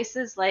at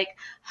places like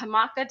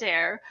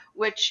Hamakader,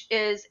 which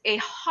is a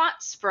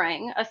hot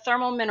spring, a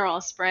thermal mineral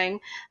spring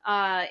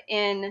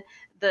in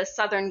the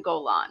southern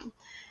Golan.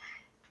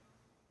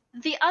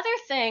 The other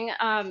thing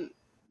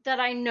that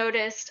I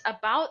noticed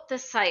about the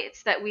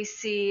sites that we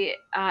see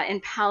in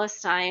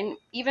Palestine,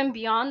 even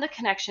beyond the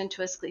connection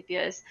to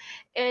Asclepius,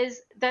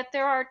 is that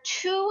there are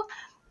two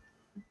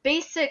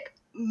basic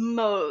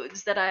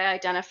modes that I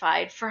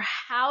identified for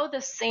how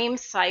the same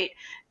site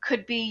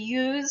could be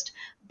used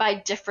by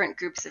different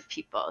groups of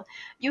people.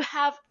 You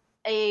have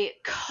a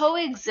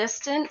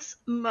coexistence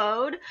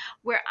mode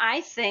where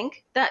I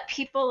think that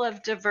people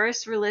of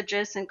diverse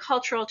religious and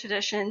cultural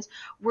traditions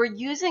were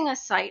using a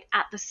site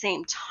at the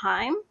same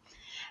time.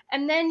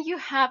 And then you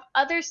have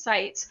other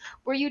sites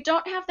where you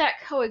don't have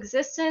that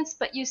coexistence,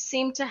 but you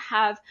seem to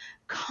have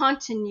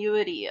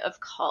continuity of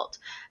cult.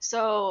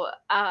 So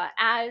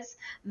as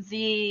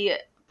the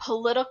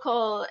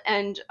political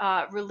and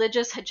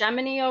religious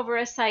hegemony over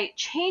a site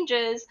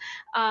changes,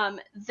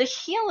 the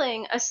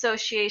healing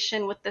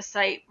association with the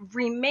site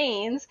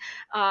remains,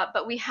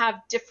 but we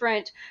have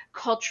different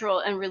cultural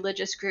and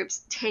religious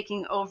groups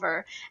taking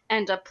over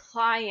and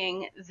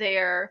applying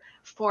their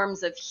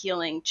forms of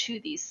healing to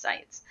these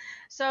sites.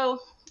 So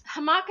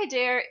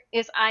Hamakader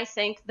is, I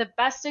think, the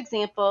best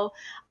example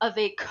of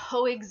a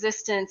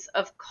coexistence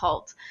of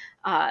cult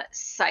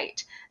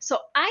site. So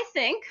I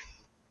think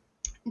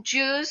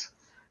Jews,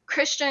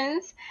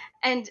 Christians,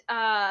 and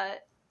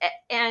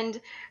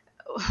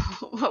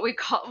what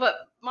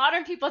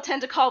modern people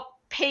tend to call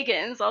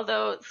pagans,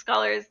 although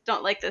scholars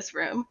don't like this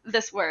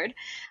word.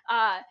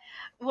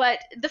 What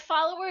the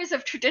followers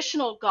of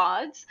traditional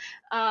gods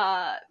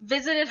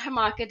visited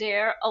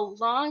Hamakader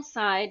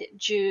alongside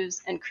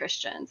Jews and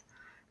Christians.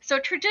 So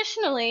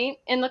traditionally,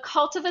 in the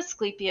cult of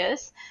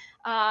Asclepius,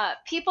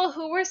 people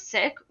who were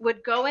sick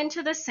would go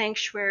into the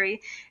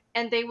sanctuary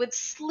and they would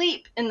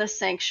sleep in the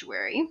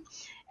sanctuary,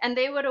 and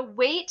they would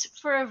await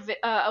for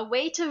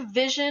a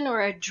vision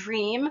or a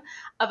dream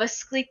of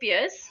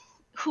Asclepius,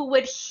 who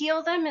would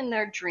heal them in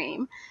their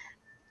dream,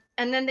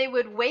 and then they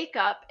would wake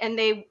up and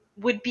they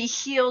would be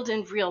healed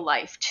in real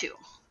life too.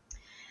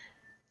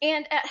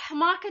 And at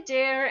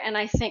Hamakader, and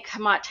I think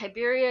Hamat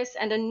Tiberias,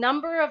 and a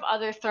number of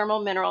other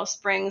thermal mineral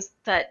springs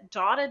that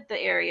dotted the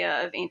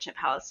area of ancient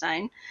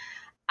Palestine,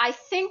 I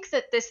think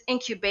that this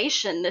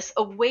incubation, this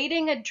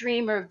awaiting a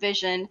dream or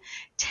vision,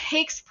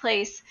 takes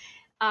place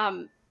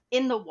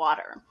in the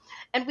water.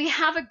 And we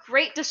have a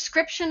great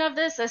description of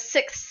this, a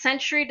 6th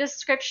century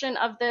description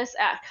of this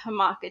at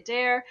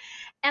Hamakader.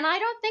 And I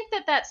don't think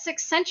that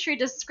 6th century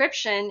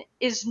description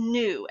is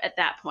new at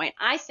that point.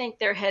 I think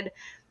there had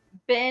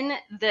been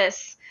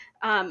this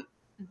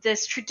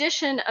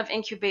tradition of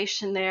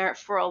incubation there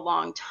for a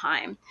long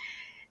time.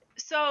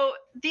 So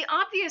the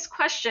obvious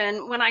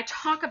question when I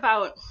talk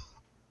about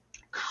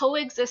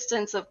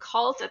coexistence of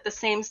cult at the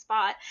same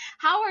spot,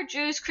 how are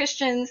Jews,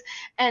 Christians,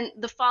 and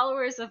the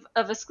followers of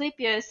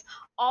Asclepius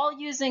all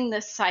using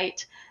this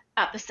site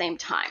at the same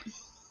time?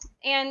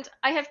 And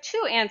I have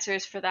two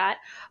answers for that.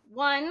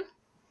 One,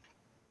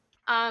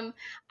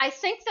 I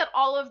think that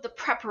all of the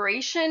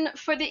preparation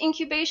for the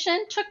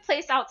incubation took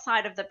place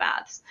outside of the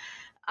baths.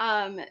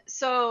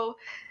 So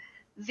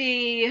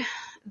the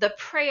the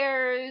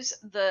prayers,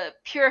 the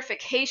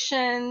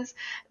purifications,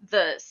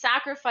 the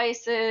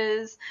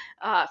sacrifices,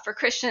 for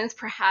Christians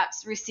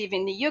perhaps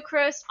receiving the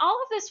Eucharist,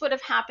 all of this would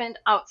have happened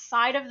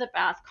outside of the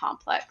bath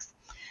complex.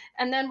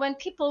 And then when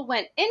people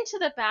went into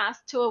the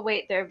bath to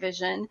await their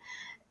vision,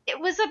 it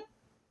was a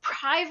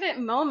private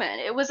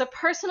moment. It was a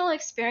personal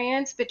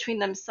experience between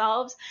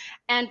themselves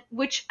and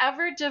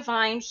whichever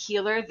divine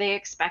healer they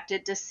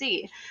expected to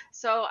see.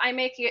 So I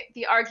make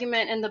the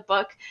argument in the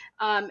book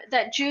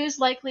that Jews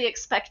likely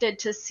expected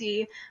to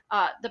see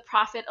the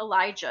prophet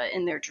Elijah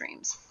in their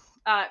dreams.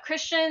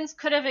 Christians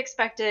could have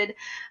expected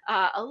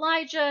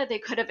Elijah. They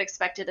could have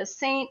expected a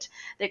saint.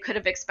 They could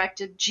have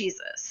expected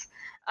Jesus.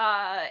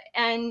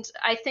 And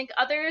I think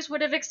others would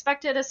have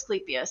expected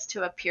Asclepius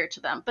to appear to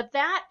them. But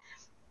that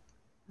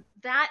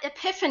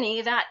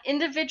epiphany, that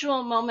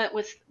individual moment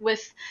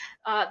with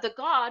the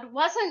God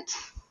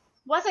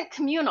wasn't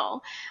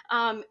communal.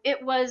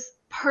 It was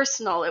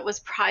personal. It was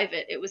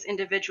private. It was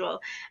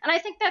individual. And I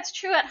think that's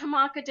true at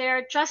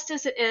Hamakadair, just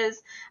as it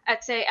is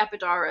at, say,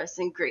 Epidaurus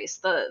in Greece,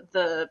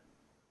 the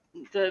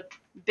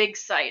big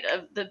site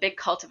of the big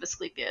cult of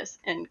Asclepius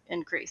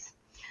in Greece.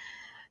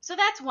 So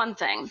that's one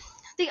thing.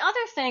 The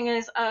other thing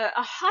is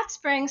a hot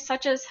spring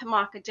such as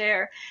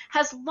Hamakadair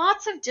has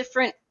lots of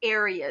different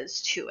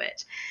areas to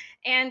it.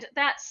 And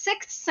that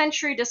 6th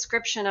century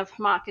description of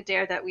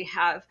Hamakadair that we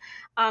have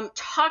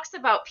talks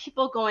about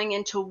people going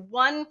into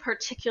one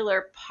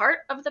particular part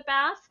of the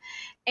bath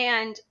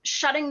and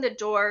shutting the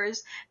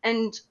doors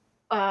and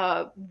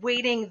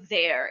waiting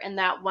there in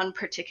that one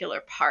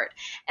particular part.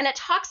 And it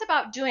talks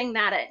about doing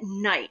that at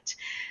night.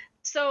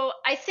 So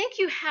I think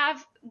you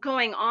have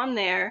going on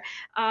there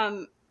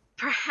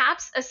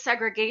perhaps a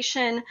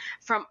segregation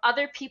from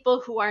other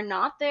people who are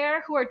not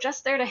there, who are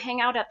just there to hang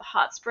out at the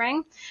hot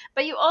spring.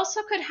 But you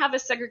also could have a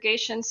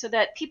segregation so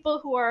that people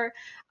who are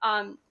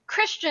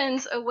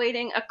Christians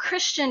awaiting a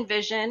Christian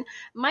vision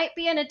might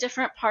be in a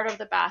different part of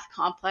the bath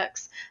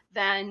complex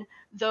than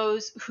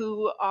those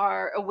who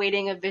are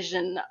awaiting a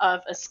vision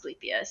of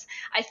Asclepius.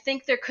 I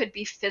think there could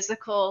be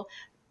physical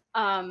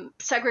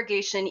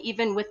segregation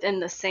even within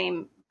the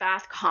same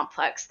bath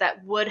complex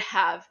that would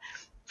have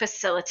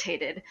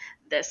facilitated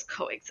this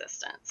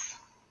coexistence.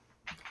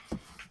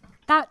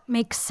 That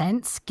makes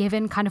sense,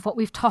 given kind of what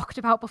we've talked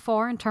about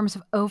before in terms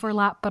of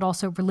overlap, but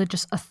also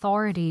religious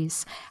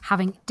authorities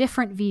having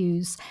different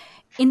views.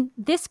 In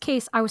this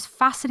case, I was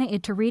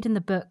fascinated to read in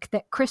the book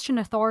that Christian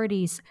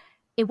authorities,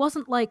 it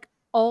wasn't like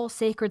all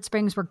sacred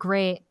springs were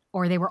great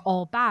or they were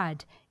all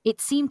bad.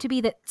 It seemed to be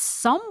that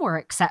some were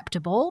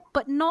acceptable,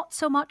 but not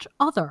so much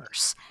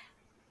others.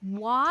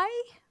 Why?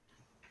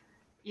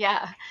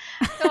 Yeah.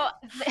 So,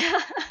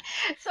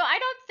 so I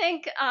don't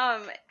think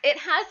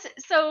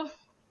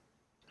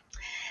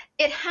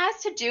it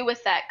has to do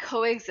with that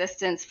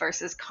coexistence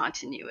versus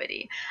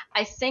continuity.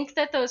 I think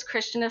that those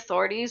Christian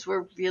authorities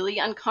were really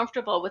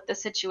uncomfortable with the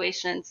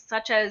situation,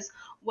 such as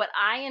what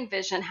I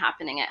envision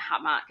happening at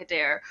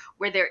Hamakadair,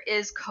 where there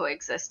is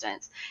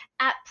coexistence.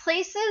 At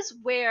places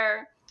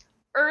where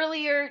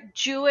earlier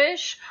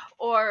Jewish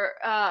or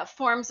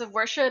forms of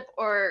worship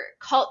or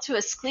cult to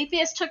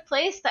Asclepius took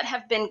place that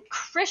have been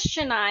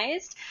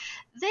Christianized,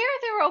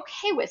 they're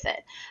okay with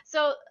it.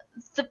 So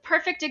the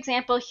perfect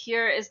example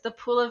here is the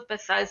Pool of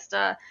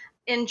Bethesda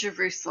in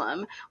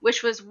Jerusalem,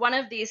 which was one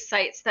of these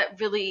sites that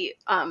really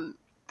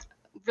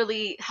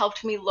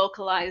helped me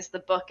localize the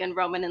book in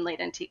Roman and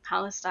late antique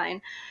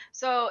Palestine.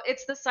 So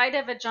it's the site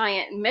of a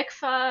giant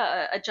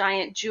mikveh, a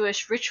giant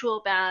Jewish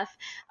ritual bath,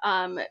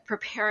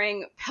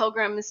 preparing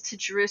pilgrims to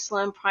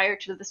Jerusalem prior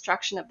to the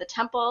destruction of the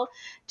temple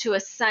to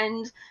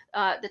ascend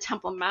the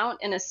Temple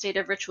Mount in a state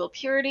of ritual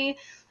purity.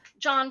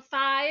 John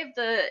 5,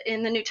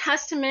 in the New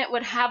Testament,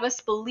 would have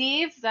us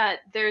believe that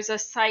there's a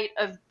site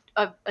of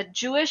a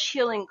Jewish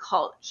healing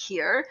cult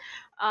here.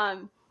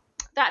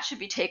 That should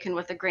be taken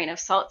with a grain of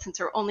salt,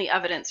 since our only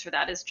evidence for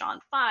that is John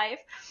 5.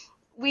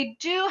 We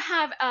do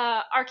have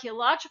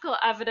archaeological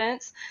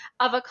evidence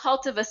of a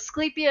cult of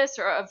Asclepius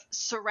or of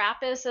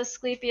Serapis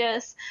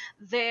Asclepius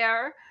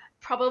there,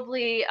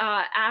 probably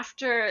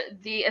after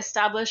the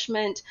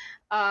establishment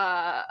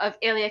of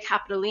Aelia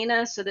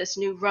Capitolina, so this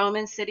new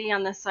Roman city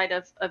on the site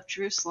of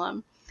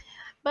Jerusalem.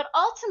 But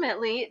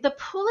ultimately, the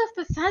Pool of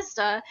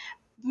Bethesda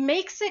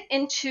makes it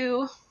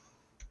into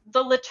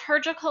the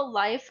liturgical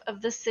life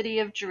of the city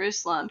of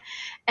Jerusalem.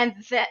 And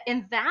that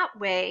in that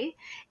way,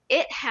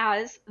 it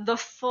has the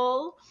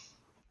full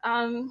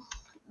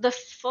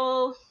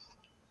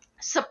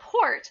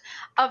support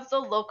of the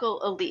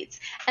local elites.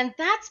 And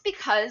that's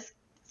because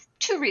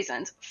two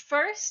reasons.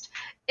 First,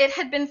 it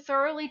had been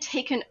thoroughly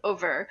taken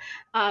over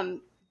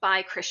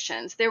by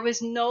Christians. There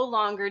was no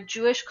longer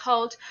Jewish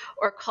cult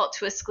or cult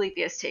to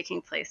Asclepius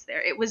taking place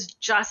there. It was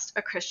just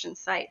a Christian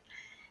site.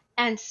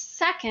 And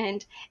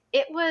second,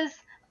 it was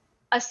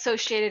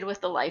associated with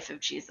the life of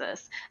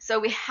Jesus. So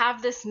we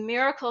have this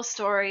miracle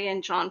story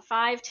in John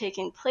 5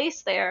 taking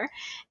place there.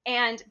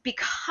 And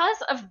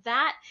because of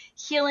that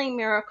healing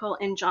miracle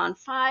in John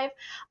 5,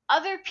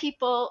 other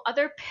people,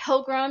 other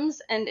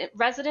pilgrims and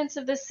residents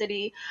of the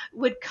city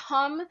would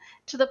come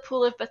to the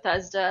Pool of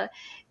Bethesda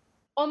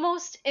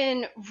almost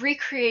in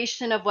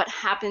recreation of what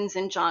happens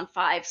in John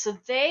 5. So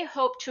they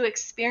hope to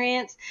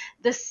experience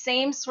the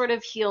same sort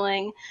of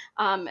healing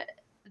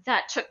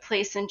that took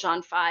place in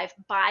John 5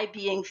 by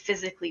being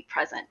physically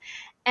present.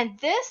 And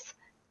this,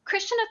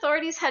 Christian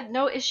authorities had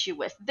no issue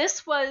with.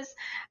 This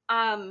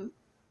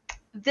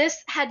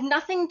had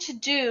nothing to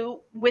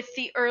do with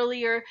the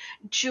earlier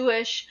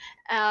Jewish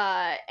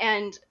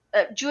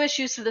Jewish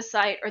use of the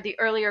site or the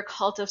earlier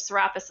cult of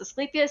Serapis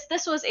Asclepius.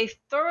 This was a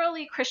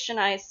thoroughly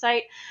Christianized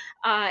site,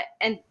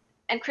 and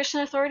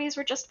Christian authorities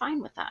were just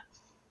fine with that.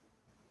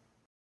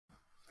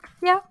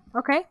 Yeah,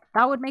 okay,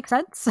 that would make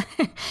sense,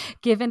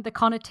 given the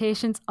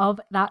connotations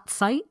of that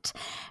site.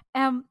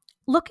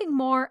 Looking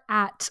more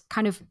at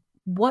kind of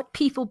what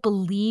people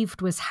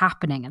believed was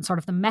happening and sort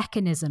of the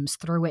mechanisms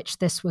through which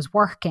this was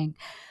working,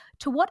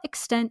 to what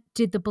extent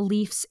did the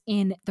beliefs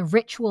in the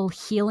ritual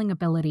healing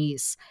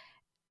abilities,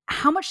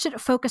 how much did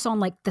it focus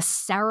on like the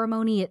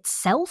ceremony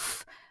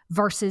itself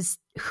versus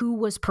who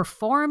was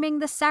performing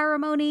the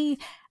ceremony?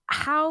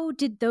 How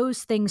did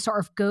those things sort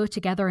of go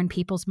together in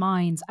people's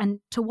minds? And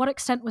to what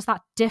extent was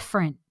that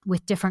different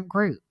with different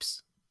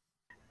groups?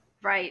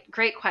 Right.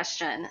 Great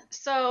question.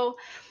 So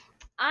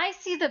I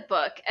see the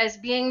book as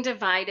being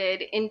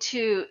divided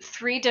into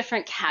three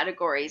different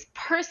categories: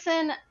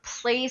 person,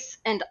 place,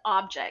 and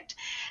object.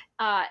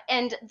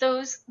 And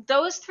those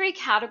three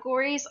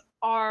categories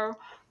are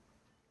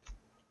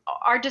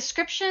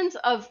descriptions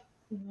of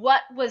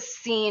what was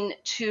seen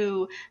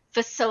to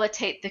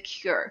facilitate the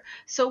cure.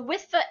 So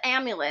with the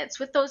amulets,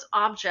 with those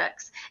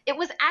objects, it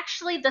was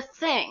actually the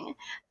thing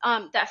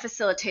that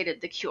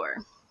facilitated the cure.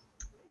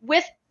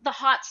 With the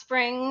hot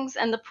springs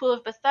and the Pool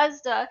of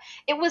Bethesda,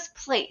 it was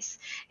place.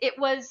 It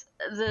was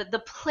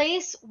the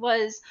place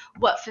was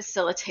what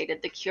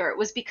facilitated the cure. It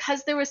was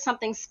because there was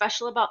something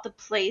special about the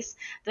place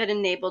that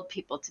enabled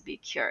people to be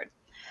cured.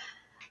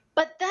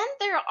 But then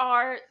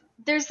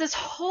there's this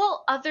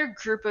whole other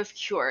group of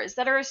cures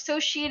that are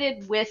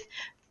associated with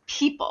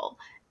people.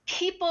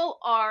 People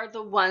are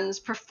the ones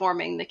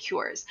performing the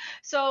cures.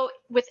 So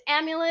with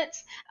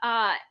amulets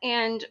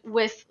and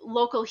with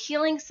local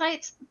healing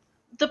sites,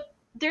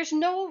 there's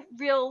no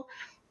real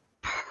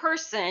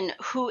person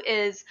who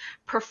is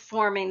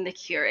performing the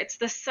cure. It's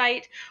the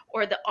site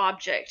or the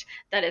object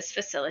that is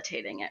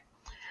facilitating it.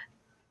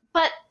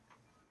 But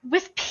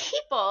with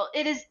people,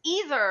 it is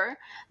either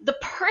the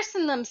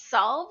person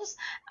themselves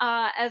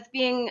as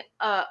being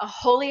a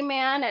holy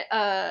man,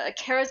 a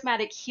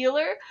charismatic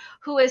healer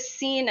who is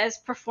seen as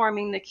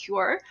performing the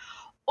cure,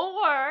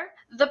 or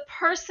the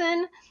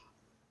person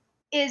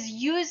is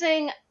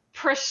using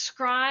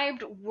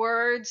prescribed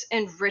words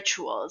and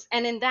rituals.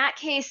 And in that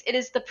case, it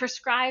is the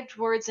prescribed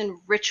words and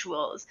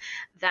rituals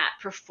that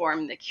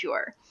perform the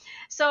cure.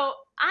 So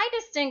I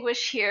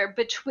distinguish here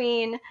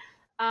between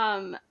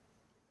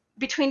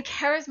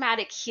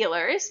charismatic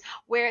healers,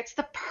 where it's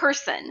the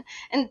person,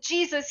 and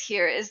Jesus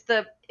here is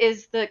the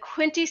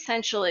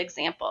quintessential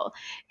example.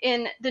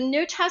 In the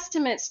New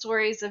Testament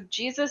stories of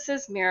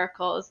Jesus's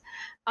miracles,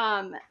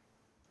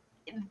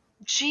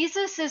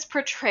 Jesus is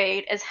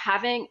portrayed as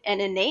having an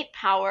innate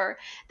power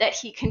that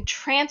he can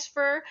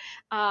transfer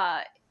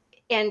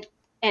and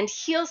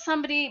heal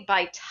somebody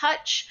by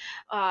touch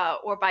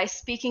or by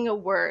speaking a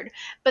word.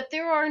 But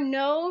there are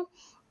no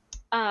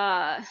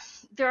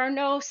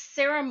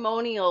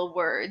ceremonial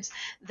words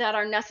that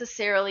are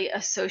necessarily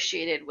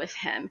associated with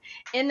him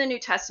in the New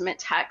Testament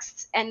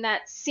texts, and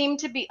that seem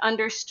to be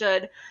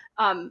understood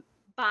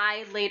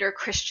by later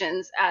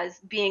Christians as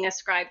being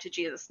ascribed to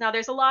Jesus. Now,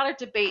 there's a lot of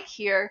debate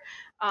here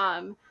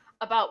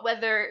about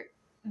whether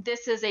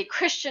this is a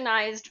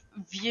Christianized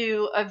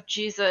view of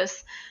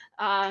Jesus,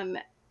 and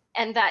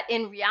that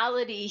in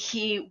reality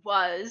he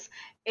was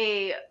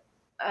a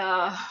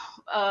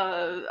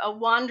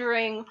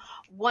wandering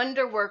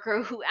wonder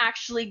worker who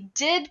actually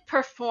did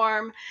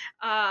perform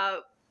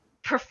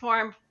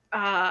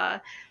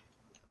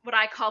what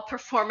I call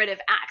performative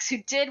acts, who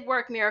did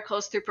work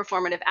miracles through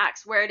performative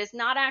acts, where it is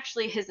not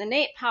actually his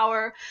innate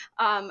power,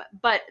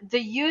 but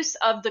the use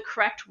of the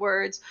correct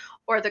words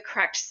or the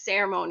correct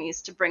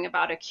ceremonies to bring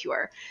about a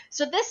cure.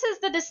 So this is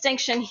the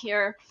distinction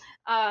here.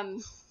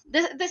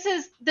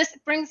 This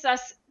brings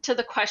us to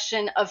the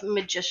question of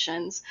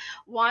magicians,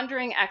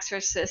 wandering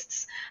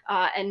exorcists,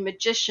 and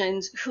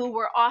magicians who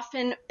were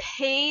often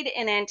paid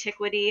in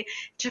antiquity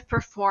to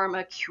perform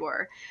a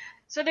cure.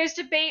 So there's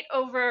debate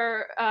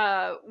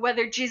over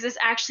whether Jesus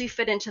actually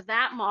fit into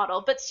that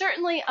model, but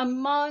certainly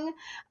among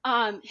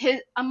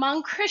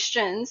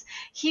Christians,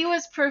 he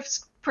was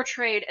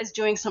portrayed as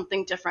doing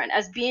something different,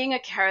 as being a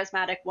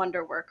charismatic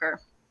wonder worker.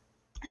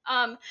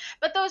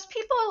 But those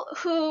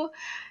people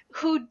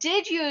who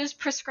did use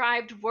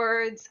prescribed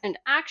words and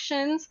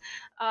actions,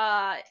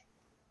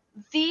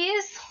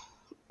 these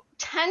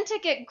tend to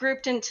get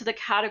grouped into the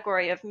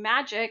category of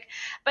magic.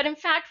 But in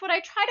fact, what I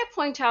try to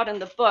point out in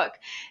the book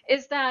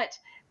is that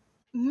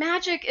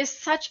magic is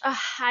such a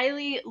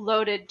highly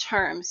loaded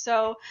term.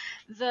 So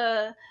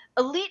the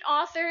elite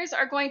authors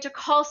are going to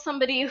call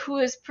somebody who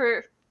is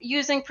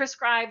using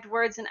prescribed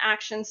words and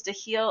actions to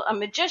heal a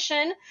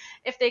magician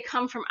if they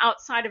come from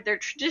outside of their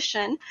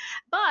tradition.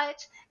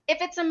 But if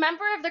it's a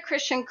member of the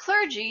Christian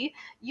clergy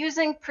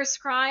using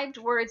prescribed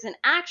words and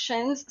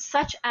actions,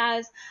 such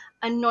as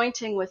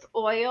anointing with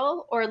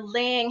oil or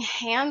laying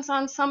hands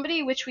on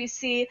somebody, which we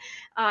see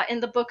in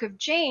the book of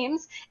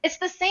James, it's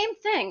the same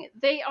thing.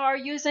 They are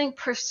using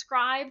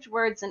prescribed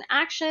words and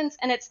actions,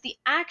 and it's the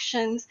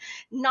actions,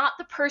 not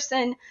the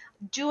person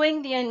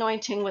doing the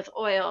anointing with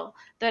oil,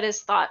 that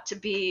is thought to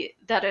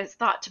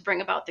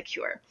bring about the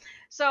cure.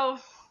 So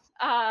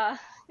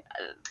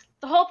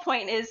the whole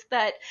point is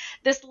that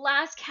this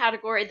last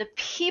category, the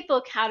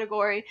people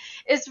category,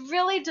 is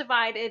really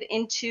divided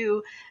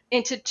into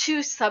two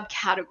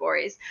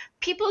subcategories.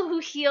 People who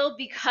heal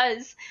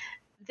because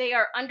they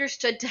are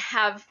understood to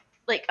have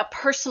like a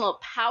personal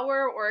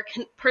power or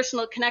a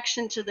personal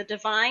connection to the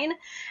divine.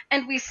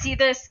 And we see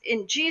this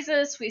in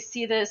Jesus, we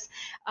see this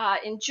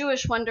in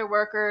Jewish wonder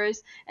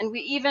workers, and we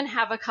even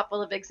have a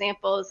couple of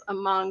examples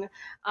among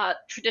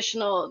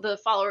the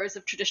followers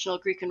of traditional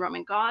Greek and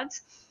Roman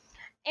gods.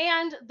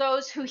 And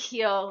those who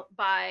heal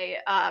by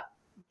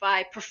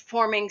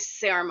performing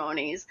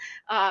ceremonies,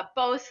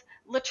 both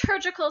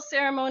liturgical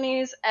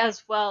ceremonies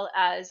as well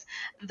as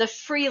the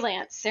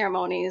freelance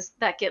ceremonies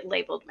that get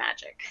labeled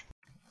magic.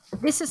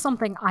 This is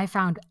something I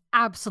found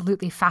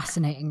absolutely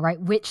fascinating, right?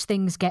 Which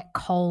things get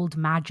called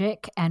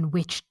magic and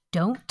which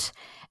don't,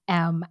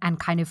 and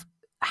kind of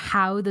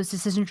how those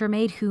decisions are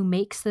made, who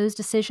makes those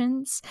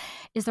decisions.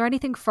 Is there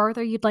anything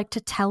further you'd like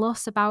to tell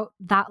us about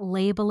that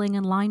labeling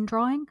and line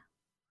drawing?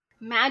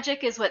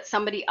 Magic is what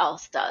somebody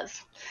else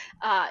does.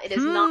 It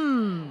is not.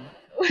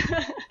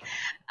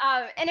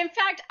 And in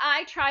fact,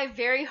 I try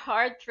very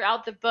hard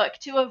throughout the book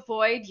to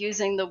avoid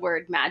using the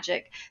word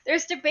magic.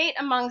 There's debate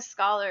among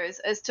scholars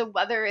as to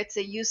whether it's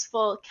a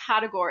useful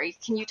category.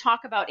 Can you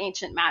talk about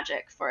ancient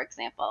magic, for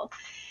example?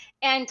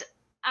 And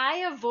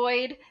I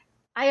avoid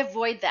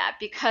that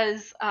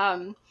because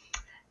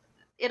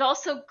it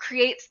also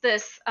creates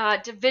this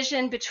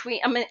division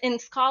in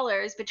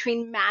scholars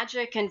between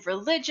magic and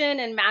religion,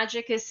 and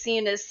magic is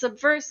seen as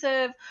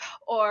subversive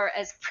or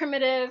as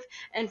primitive,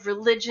 and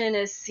religion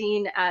is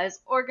seen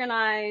as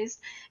organized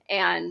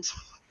and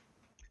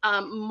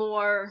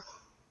more,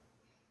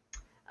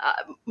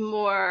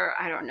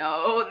 I don't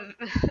know,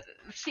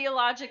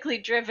 theologically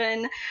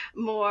driven,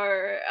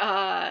 more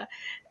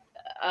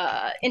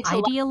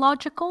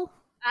ideological?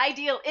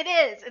 It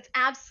is. It's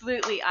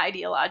absolutely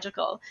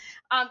ideological.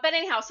 But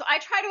anyhow, so I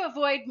try to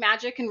avoid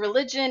magic and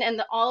religion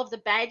and all of the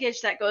baggage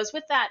that goes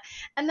with that.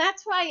 And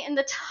that's why in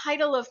the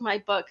title of my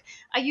book,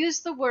 I use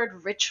the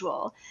word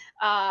ritual,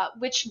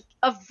 which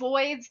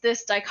avoids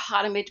this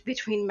dichotomy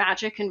between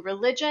magic and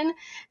religion.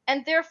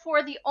 And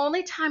therefore, the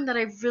only time that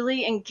I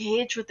really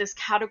engage with this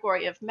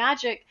category of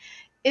magic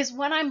is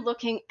when I'm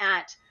looking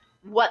at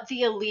what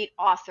the elite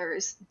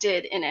authors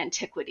did in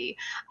antiquity.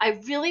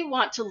 I really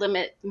want to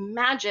limit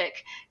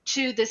magic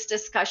to this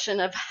discussion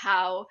of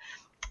how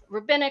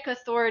rabbinic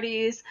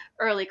authorities,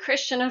 early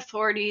Christian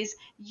authorities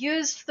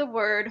used the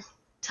word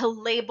to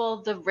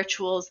label the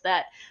rituals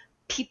that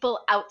people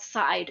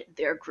outside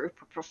their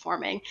group were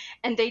performing.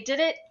 And they did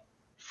it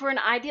for an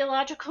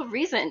ideological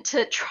reason,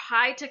 to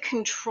try to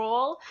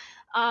control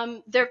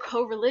their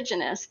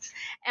co-religionists.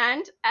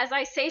 And as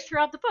I say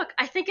throughout the book,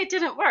 I think it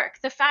didn't work.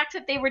 The fact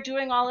that they were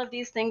doing all of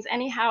these things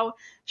anyhow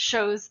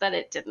shows that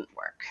it didn't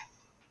work.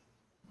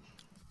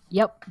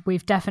 Yep,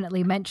 we've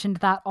definitely mentioned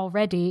that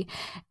already.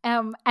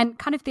 And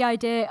kind of the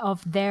idea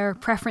of their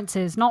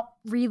preferences not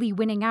really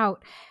winning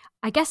out.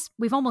 I guess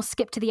we've almost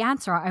skipped to the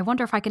answer. I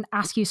wonder if I can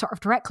ask you sort of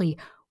directly,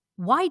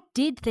 why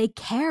did they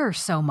care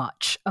so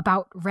much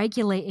about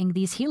regulating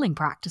these healing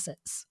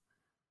practices?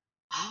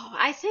 Oh,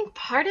 I think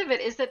part of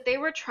it is that they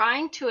were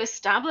trying to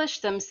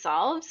establish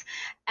themselves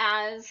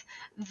as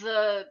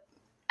the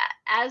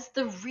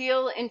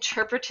real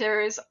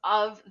interpreters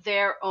of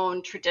their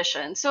own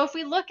tradition. So if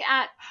we look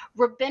at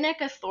rabbinic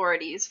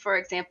authorities, for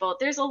example,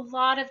 there's a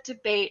lot of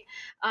debate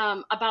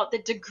about the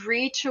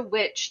degree to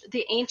which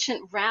the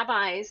ancient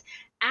rabbis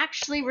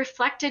actually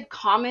reflected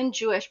common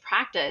Jewish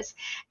practice.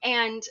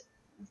 And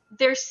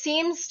there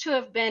seems to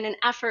have been an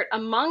effort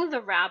among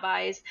the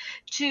rabbis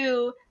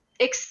to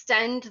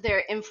extend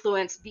their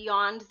influence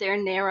beyond their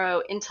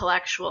narrow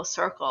intellectual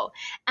circle.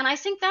 And I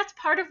think that's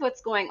part of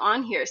what's going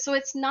on here. So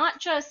it's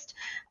not just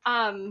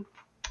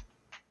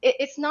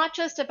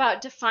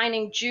about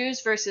defining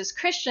Jews versus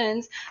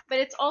Christians, but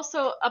it's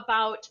also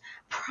about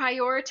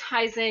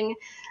prioritizing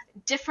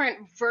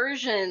different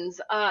versions,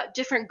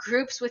 different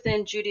groups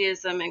within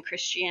Judaism and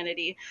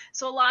Christianity.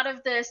 So a lot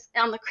of this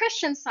on the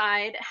Christian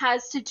side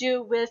has to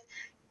do with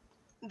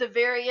the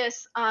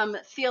various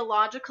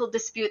theological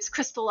disputes,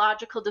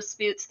 Christological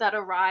disputes that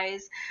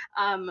arise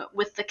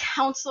with the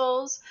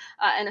councils,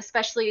 and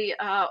especially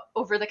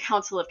over the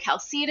Council of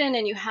Chalcedon,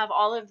 and you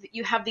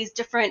have these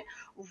different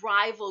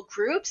rival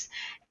groups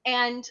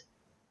and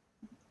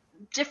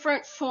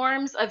different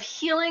forms of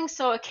healing.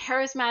 So a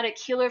charismatic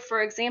healer,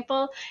 for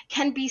example,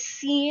 can be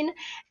seen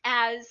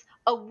as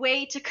a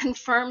way to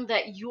confirm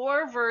that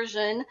your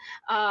version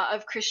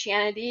of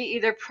Christianity,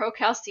 either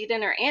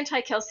pro-Chalcedon or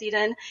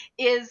anti-Chalcedon,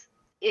 is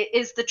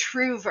the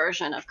true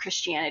version of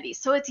Christianity.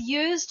 So it's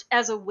used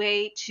as a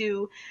way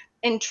to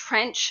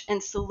entrench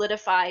and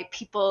solidify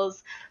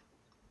people's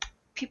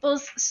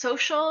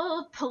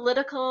social,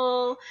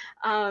 political,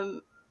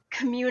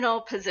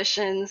 communal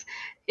positions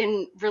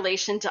in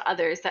relation to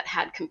others that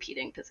had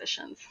competing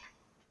positions.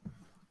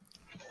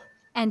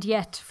 And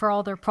yet, for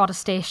all their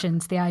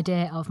protestations, the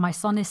idea of my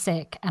son is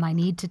sick and I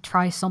need to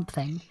try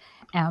something,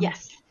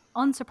 yes,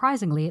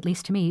 unsurprisingly, at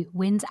least to me,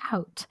 wins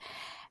out.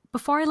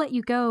 Before I let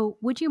you go,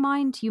 would you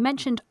mind, you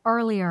mentioned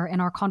earlier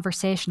in our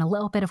conversation a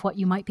little bit of what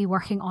you might be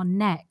working on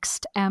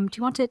next. Do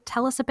you want to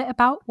tell us a bit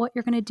about what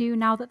you're going to do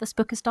now that this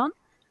book is done?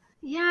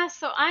 Yeah,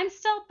 so I'm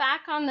still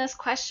back on this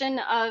question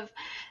of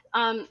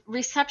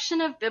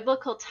reception of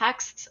biblical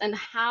texts and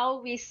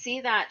how we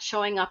see that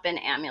showing up in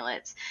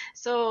amulets.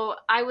 So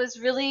I was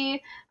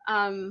really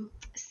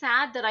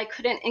sad that I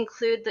couldn't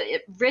include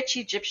the rich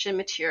Egyptian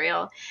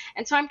material.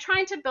 And so I'm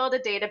trying to build a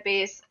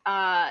database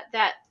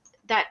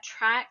that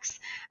tracks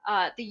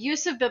the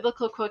use of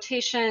biblical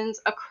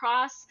quotations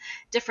across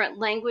different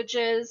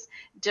languages,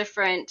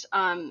 different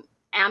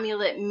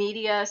amulet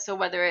media, so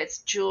whether it's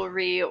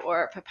jewelry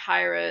or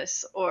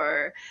papyrus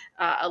or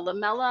a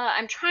lamella,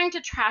 I'm trying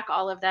to track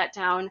all of that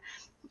down.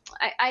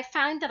 I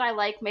found that I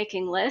like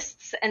making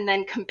lists and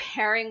then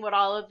comparing what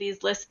all of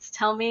these lists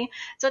tell me.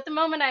 So at the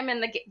moment, I'm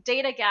in the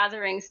data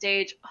gathering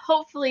stage,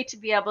 hopefully to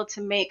be able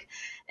to make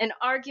an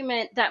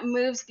argument that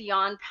moves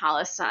beyond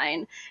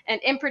Palestine, and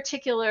in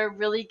particular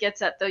really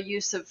gets at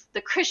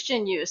the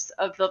Christian use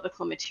of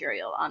biblical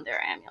material on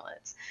their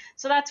amulets.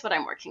 So that's what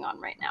I'm working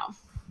on right now.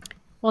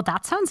 Well,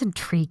 that sounds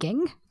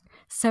intriguing.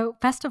 So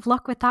best of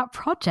luck with that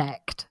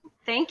project.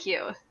 Thank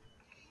you.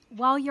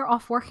 While you're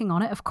off working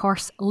on it, of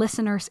course,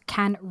 listeners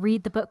can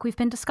read the book we've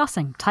been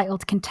discussing,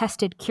 titled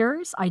Contested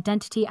Cures,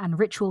 Identity and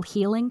Ritual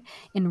Healing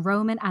in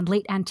Roman and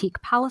Late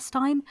Antique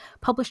Palestine,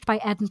 published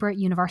by Edinburgh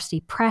University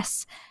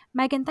Press.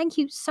 Megan, thank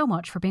you so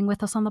much for being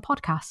with us on the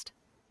podcast.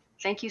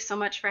 Thank you so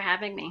much for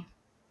having me.